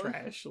taste for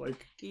trash.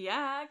 Like,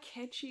 yeah,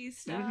 catchy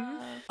stuff.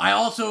 Mm-hmm. I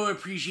also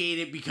appreciate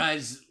it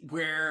because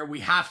where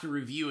we have to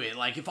review it,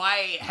 like if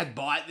I had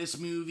bought this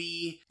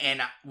movie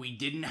and we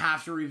didn't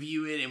have to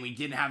review it and we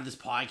didn't have this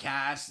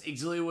podcast,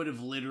 Exilia would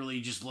have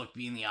literally just looked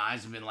me in the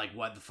eyes and been like,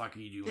 what the fuck are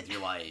you doing with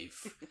your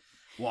life?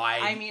 Why?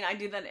 I mean, I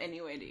do that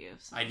anyway to you.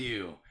 So. I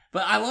do.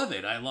 But I love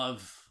it. I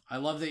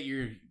love that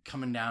you're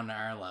coming down to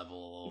our level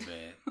a little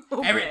bit.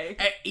 Okay.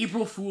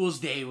 April Fool's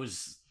Day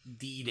was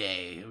the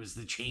day. It was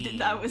the change.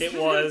 That was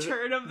the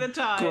turn of the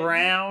time.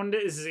 Ground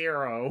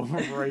zero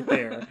right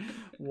there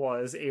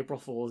was April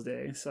Fool's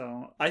Day.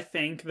 So I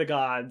thank the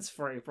gods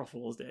for April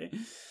Fool's Day.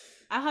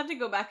 I'll have to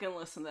go back and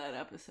listen to that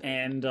episode.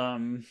 And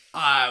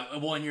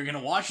well, and you're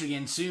gonna watch it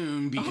again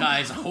soon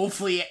because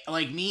hopefully,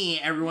 like me,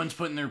 everyone's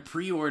putting their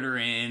pre-order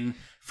in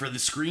for the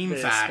Scream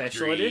Factory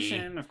special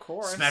edition, of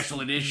course.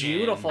 Special edition,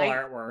 beautiful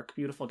artwork,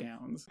 beautiful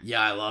gowns.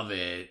 Yeah, I love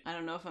it. I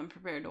don't know if I'm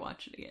prepared to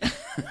watch it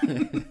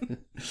again.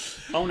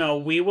 Oh no,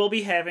 we will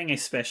be having a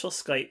special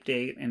Skype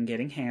date and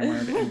getting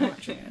hammered and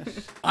watching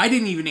it. I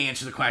didn't even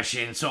answer the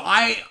question, so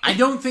I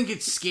don't think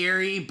it's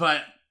scary,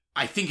 but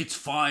I think it's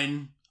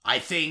fun. I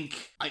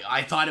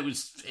thought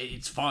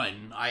it's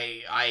fun.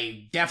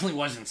 I definitely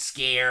wasn't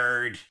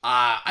scared.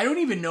 I don't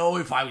even know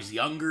if I was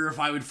younger if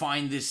I would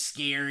find this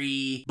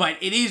scary, but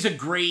it is a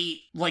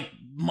great, like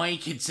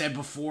Mike had said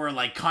before,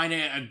 like kind of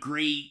a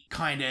great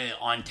kind of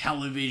on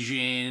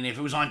television. If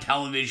it was on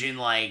television,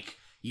 like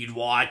you'd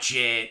watch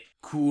it,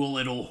 cool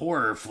little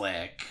horror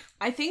flick.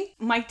 I think,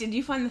 Mike, did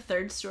you find the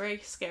third story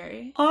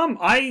scary?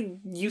 I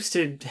used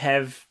to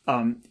have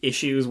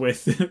issues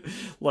with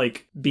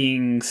like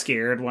being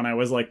scared when I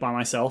was like by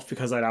myself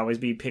because I'd always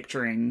be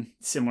picturing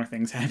similar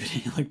things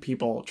happening, like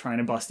people trying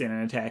to bust in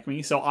and attack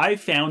me. So I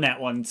found that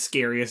one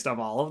scariest of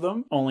all of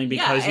them, only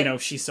because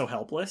she's so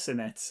helpless, and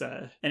that's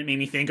and it made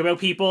me think about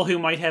people who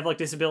might have like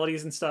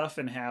disabilities and stuff,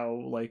 and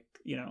how like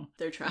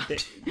they're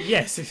trapped.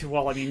 Yes,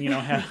 well, I mean,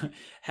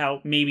 how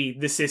maybe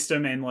the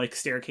system and like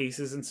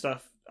staircases and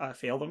stuff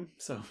failed him.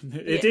 So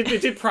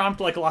it did prompt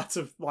like lots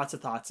of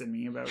thoughts in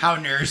me about how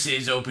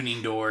nurses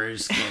opening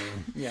doors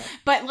can. Yeah.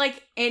 But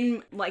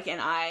and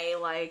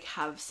I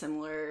have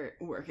similar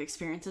work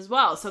experience as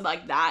well. So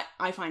that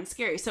I find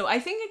scary. So I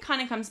think it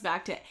kind of comes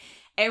back to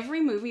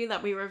every movie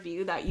that we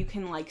review that you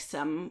can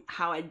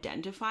somehow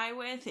identify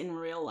with in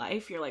real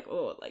life. You're like,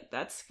 oh,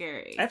 that's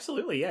scary.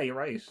 Absolutely. Yeah, you're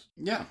right.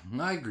 Yeah,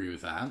 I agree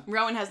with that.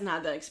 Rowan hasn't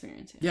had that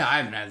experience yet. Yeah, I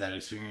haven't had that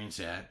experience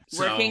yet.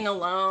 Working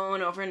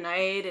alone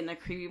overnight in a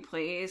creepy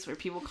place where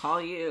people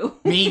call you.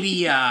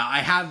 Maybe I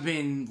have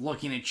been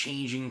looking at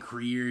changing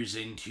careers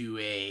into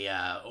a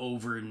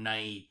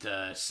overnight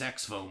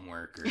sex phone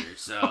worker.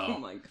 So oh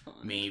my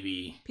god.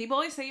 Maybe. People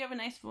always say you have a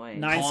nice voice.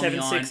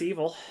 976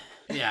 evil.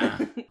 Yeah.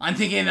 I'm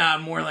thinking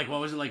more what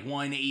was it,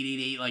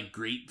 1-888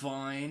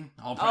 Grapevine?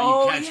 I'll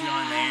probably catch me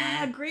on there.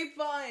 Yeah,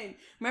 Grapevine.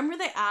 Remember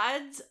the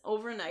ads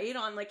overnight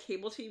on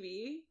cable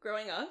TV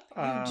growing up?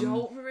 You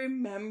don't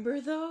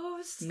remember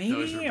those? Maybe.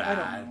 Those were bad.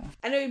 I don't know.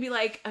 And it would be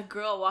a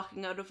girl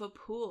walking out of a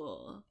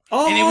pool.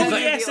 Oh, and it was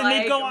yes, and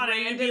they'd go on and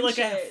it'd be a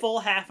shit. full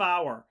half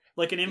hour.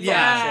 Like an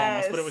infomercial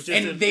almost, but it was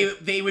just... And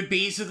they would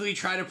basically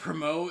try to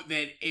promote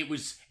that it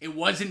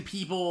wasn't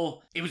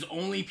people, it was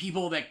only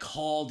people that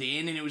called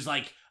in, and it was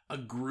a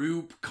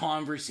group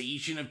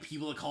conversation of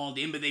people that called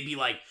in, but they'd be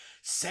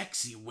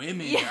sexy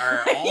women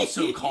are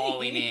also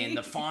calling in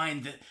to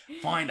find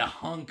a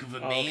hunk of a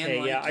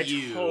man like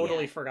you. I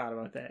totally forgot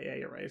about that. Yeah,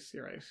 you're right.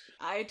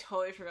 I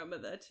totally forgot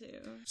about that too.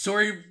 So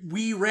are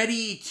we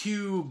ready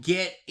to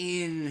get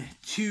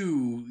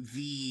into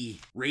the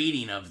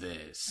rating of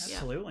this?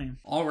 Absolutely. Yeah.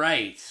 All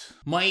right.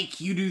 Mike,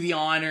 you do the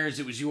honors.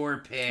 It was your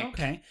pick.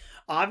 Okay.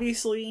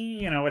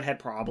 Obviously, it had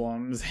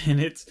problems,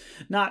 and it's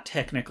not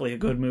technically a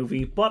good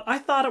movie, but I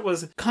thought it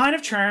was kind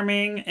of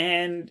charming,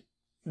 and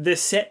the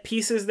set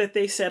pieces that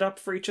they set up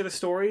for each of the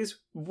stories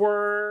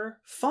were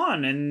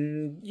fun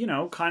and,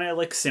 kind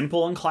of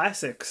simple and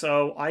classic.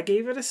 So I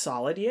gave it a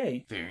solid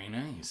yay. Very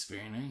nice,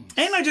 very nice.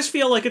 And I just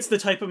feel like it's the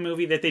type of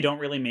movie that they don't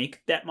really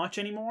make that much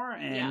anymore,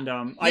 and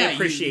I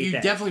appreciate that.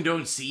 You definitely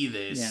don't see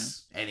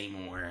this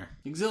anymore.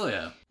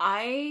 Exilia.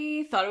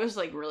 I thought it was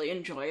really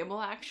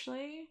enjoyable,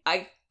 actually.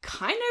 I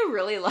kind of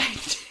really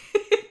liked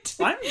it.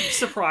 I'm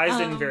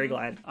surprised and very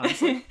glad,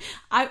 honestly.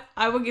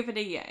 I will give it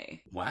a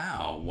yay.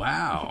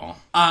 Wow.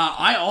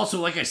 I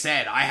also, like I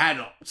said, I had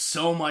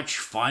so much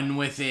fun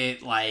with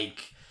it,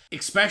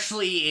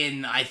 especially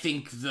in, I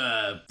think,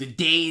 the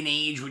day and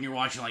age when you're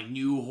watching,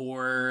 new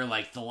horror,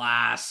 the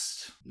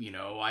last,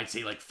 I'd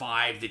say,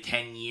 5 to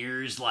 10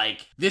 years,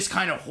 this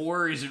kind of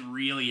horror isn't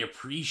really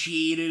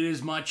appreciated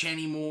as much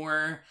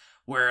anymore,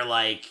 where,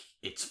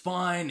 it's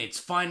fun, it's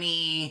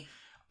funny,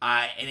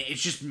 and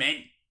it's just meant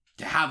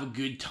to have a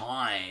good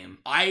time.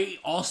 I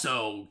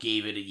also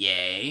gave it a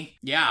yay.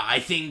 Yeah, I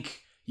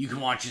think you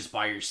can watch this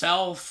by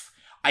yourself.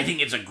 I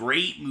think it's a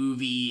great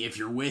movie if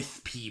you're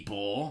with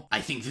people. I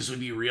think this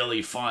would be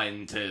really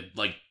fun to,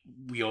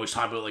 we always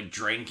talk about,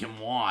 drink and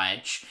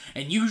watch.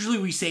 And usually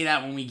we say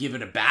that when we give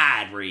it a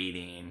bad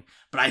rating.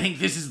 But I think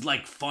this is,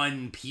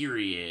 fun,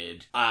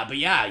 period. But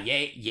yeah,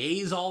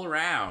 yays all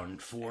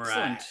around for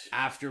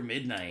After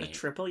Midnight. A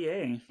triple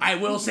yay. I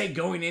will say,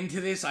 going into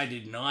this, I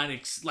did not...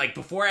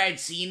 before I had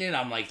seen it,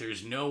 I'm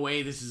there's no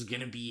way this is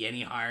gonna be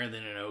any higher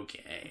than an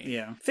okay.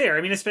 Yeah. Fair.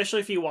 I mean,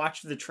 especially if you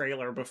watched the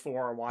trailer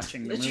before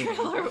watching the movie.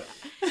 Trailer.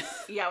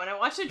 Yeah, when I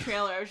watched the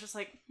trailer, I was just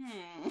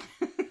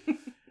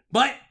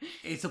But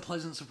it's a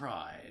pleasant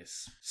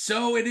surprise.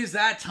 So it is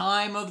that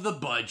time of the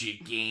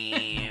budget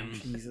game.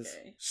 Jesus.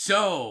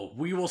 So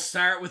we will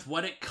start with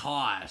what it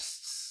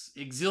costs.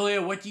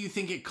 Exilia, what do you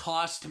think it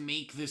costs to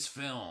make this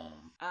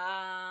film?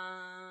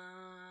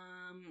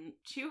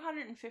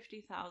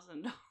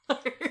 $250,000.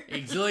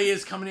 Exilia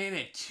is coming in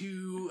at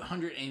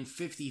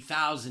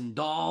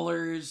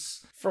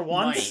 $250,000. For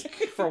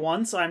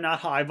once, I'm not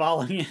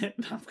highballing it.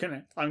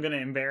 I'm gonna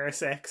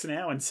embarrass X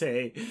now and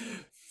say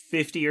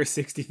 $50,000 or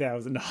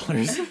 $60,000.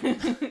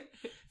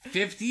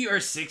 $50,000 or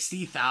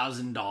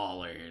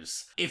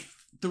 $60,000. If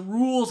the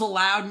rules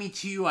allowed me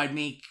to, I'd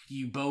make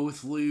you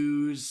both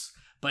lose.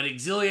 But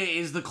Exilia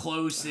is the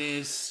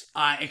closest.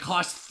 It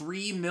cost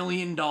 $3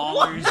 million to make.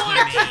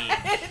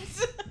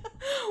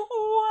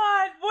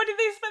 What did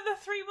they spend the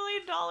 $3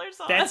 million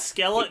on? That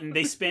skeleton.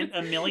 They spent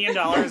 $1 million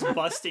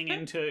busting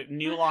into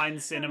New Line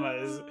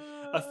Cinema's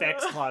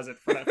effects closet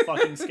for that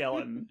fucking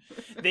skeleton.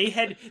 They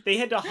had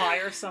to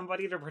hire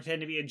somebody to pretend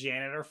to be a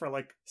janitor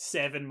for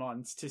 7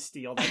 months to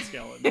steal that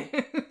skeleton.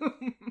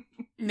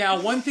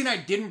 Now, one thing I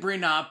didn't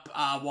bring up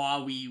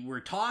while we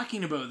were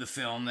talking about the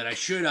film that I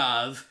should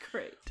have.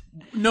 Great.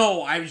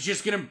 No, I was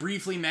just going to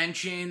briefly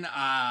mention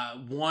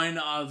one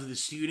of the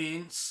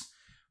students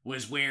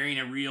was wearing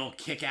a real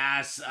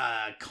kick-ass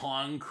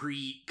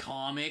Concrete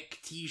comic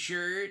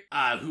t-shirt,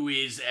 who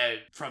is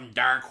from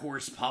Dark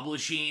Horse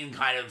Publishing,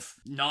 kind of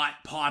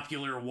not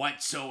popular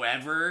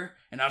whatsoever.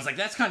 And I was like,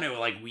 that's kind of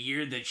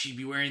weird that she'd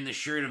be wearing the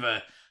shirt of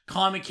a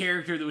comic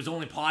character that was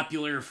only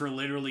popular for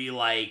literally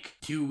like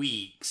 2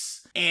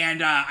 weeks.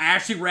 And I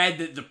actually read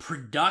that the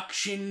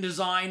production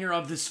designer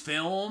of this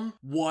film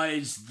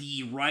was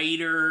the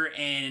writer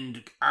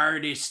and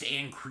artist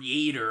and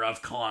creator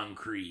of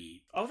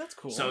Concrete. Oh, that's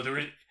cool. So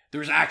there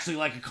was actually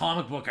like a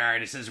comic book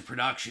artist as a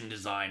production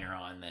designer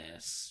on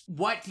this.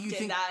 What do you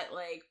think? Did that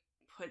like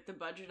put the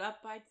budget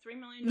up by $3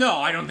 million? No,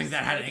 I don't think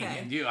that had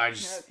anything to do. I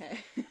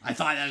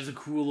thought that was a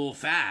cool little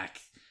fact.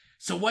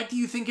 So what do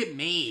you think it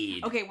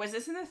made? Okay, was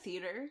this in the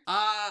theater?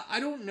 I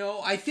don't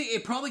know. I think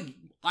it probably,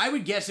 I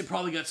would guess it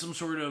probably got some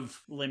sort of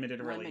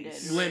limited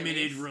release.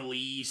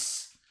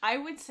 I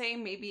would say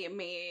maybe it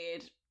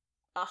made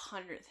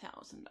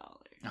 $100,000.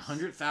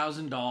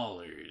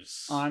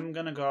 $100,000. I'm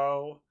gonna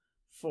go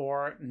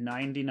for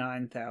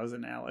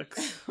 99,000,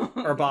 Alex.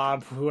 Or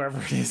Bob, whoever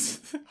it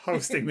is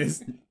hosting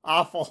this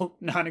awful,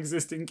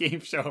 non-existent game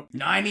show.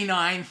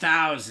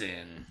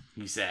 99,000,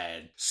 he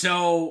said.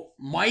 So,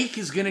 Mike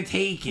is gonna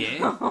take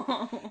it.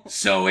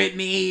 So it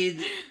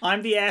made...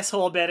 I'm the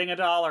asshole betting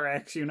 $1,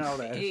 X, you know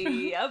that.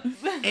 Yep.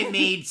 It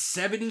made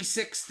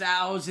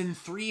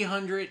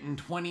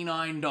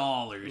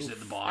 $76,329 at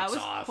the box office. That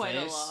was quite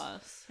a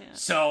loss. Yeah.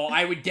 So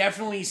I would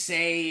definitely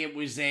say it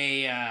was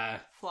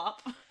a...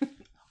 flop.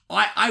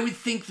 I would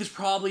think this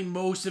probably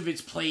most of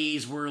its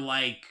plays were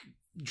like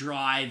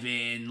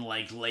drive-in,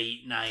 like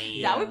late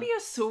night. That would be a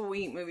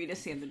sweet movie to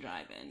see in the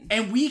drive-in.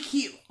 And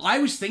I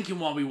was thinking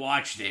while we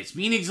watched this,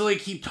 me and Exilia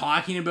keep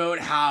talking about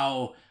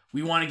how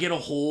we want to get a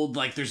hold,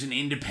 like there's an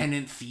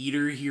independent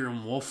theater here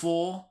in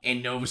Wolfville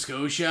in Nova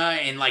Scotia,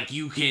 and like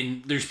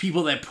there's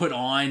people that put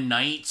on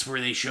nights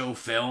where they show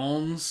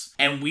films,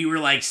 and we were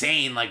like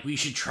saying like we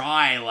should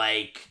try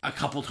like a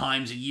couple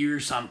times a year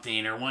or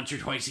something, or once or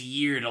twice a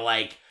year to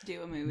like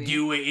do a movie.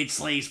 Do it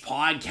Slay's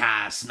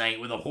podcast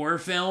night with a horror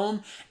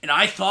film. And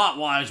I thought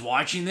while I was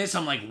watching this,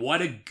 I'm like,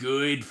 what a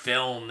good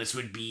film this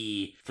would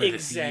be for the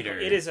theater.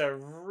 It is a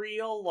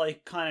real,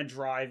 like, kind of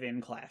drive-in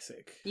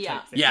classic.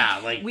 Yeah.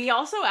 Yeah, like... We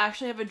also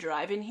actually have a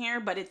drive-in here,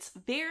 but it's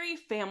very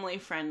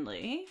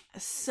family-friendly.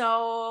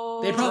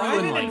 So... They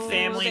probably drive-in and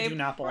family do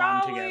not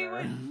belong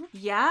together.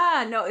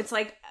 Yeah, no, it's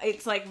like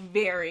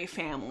very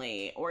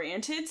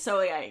family-oriented. So,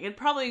 yeah, It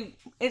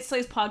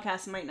Slay's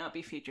podcast might not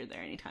be featured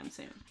there anytime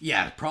soon.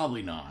 Yeah,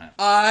 probably not.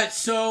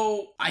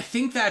 So I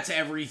think that's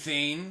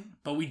everything,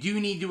 but we do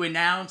need to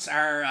announce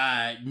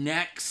our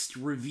next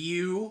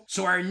review.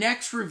 So our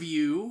next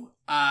review,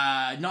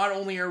 not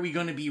only are we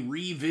going to be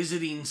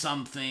revisiting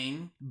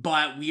something,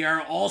 but we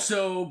are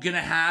also going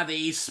to have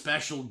a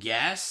special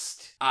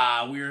guest.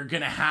 We're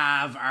going to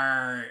have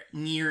our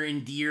near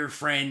and dear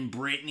friend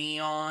Brittany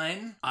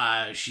on.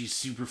 She's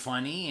super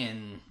funny,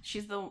 and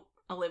she's the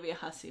Olivia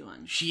Hussey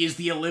one. She is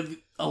the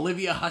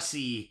Olivia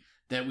Hussey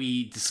that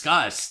we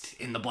discussed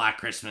in the Black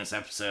Christmas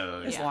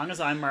episode. As long as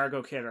I'm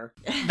Margot Kidder.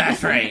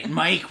 That's right.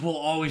 Mike will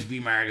always be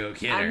Margot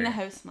Kidder. I'm the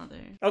house mother.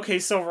 Okay,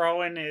 so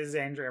Rowan is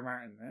Andrea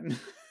Martin then.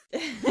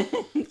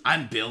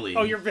 I'm Billy.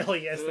 Oh, you're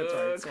Billy. Yes, that's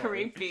right.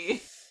 Sorry.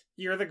 Creepy.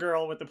 You're the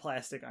girl with the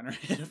plastic on her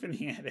head up in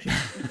the attic.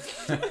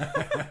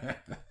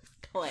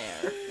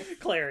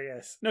 Claire,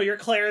 yes. No, you're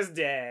Claire's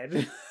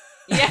dad.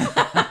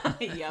 Yeah.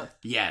 Yep.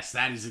 Yes,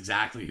 that is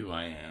exactly who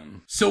I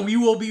am. So we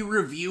will be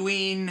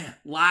reviewing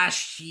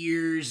last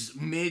year's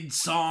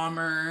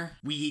Midsommar.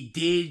 We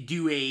did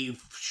do a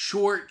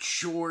short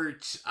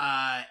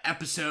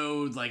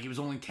episode, like it was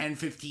only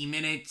 10-15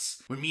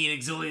 minutes when me and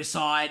Exilia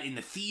saw it in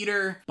the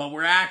theater, but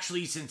we're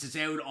actually, since it's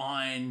out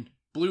on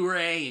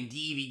Blu-ray and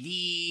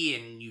DVD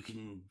and you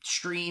can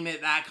stream it,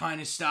 that kind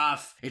of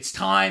stuff, it's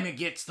time it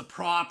gets the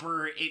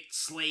proper It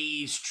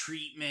Slays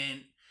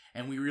treatment.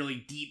 And we really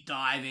deep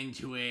dive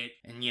into it.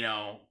 And, you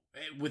know,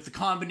 with the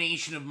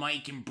combination of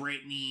Mike and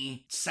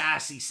Brittany,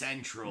 Sassy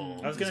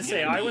Central. I was going to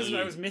say, I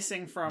was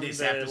missing from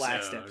the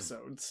last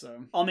episode,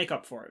 so I'll make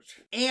up for it.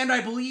 And I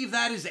believe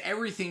that is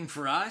everything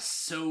for us.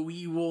 So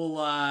we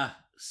will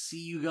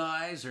see you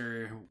guys,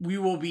 or we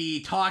will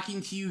be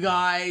talking to you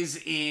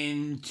guys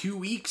in 2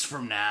 weeks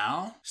from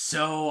now.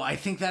 So I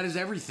think that is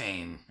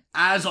everything.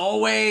 As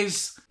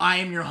always, I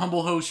am your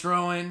humble host,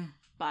 Rowan.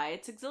 Bye,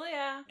 it's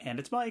Exilia. And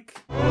it's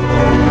Mike.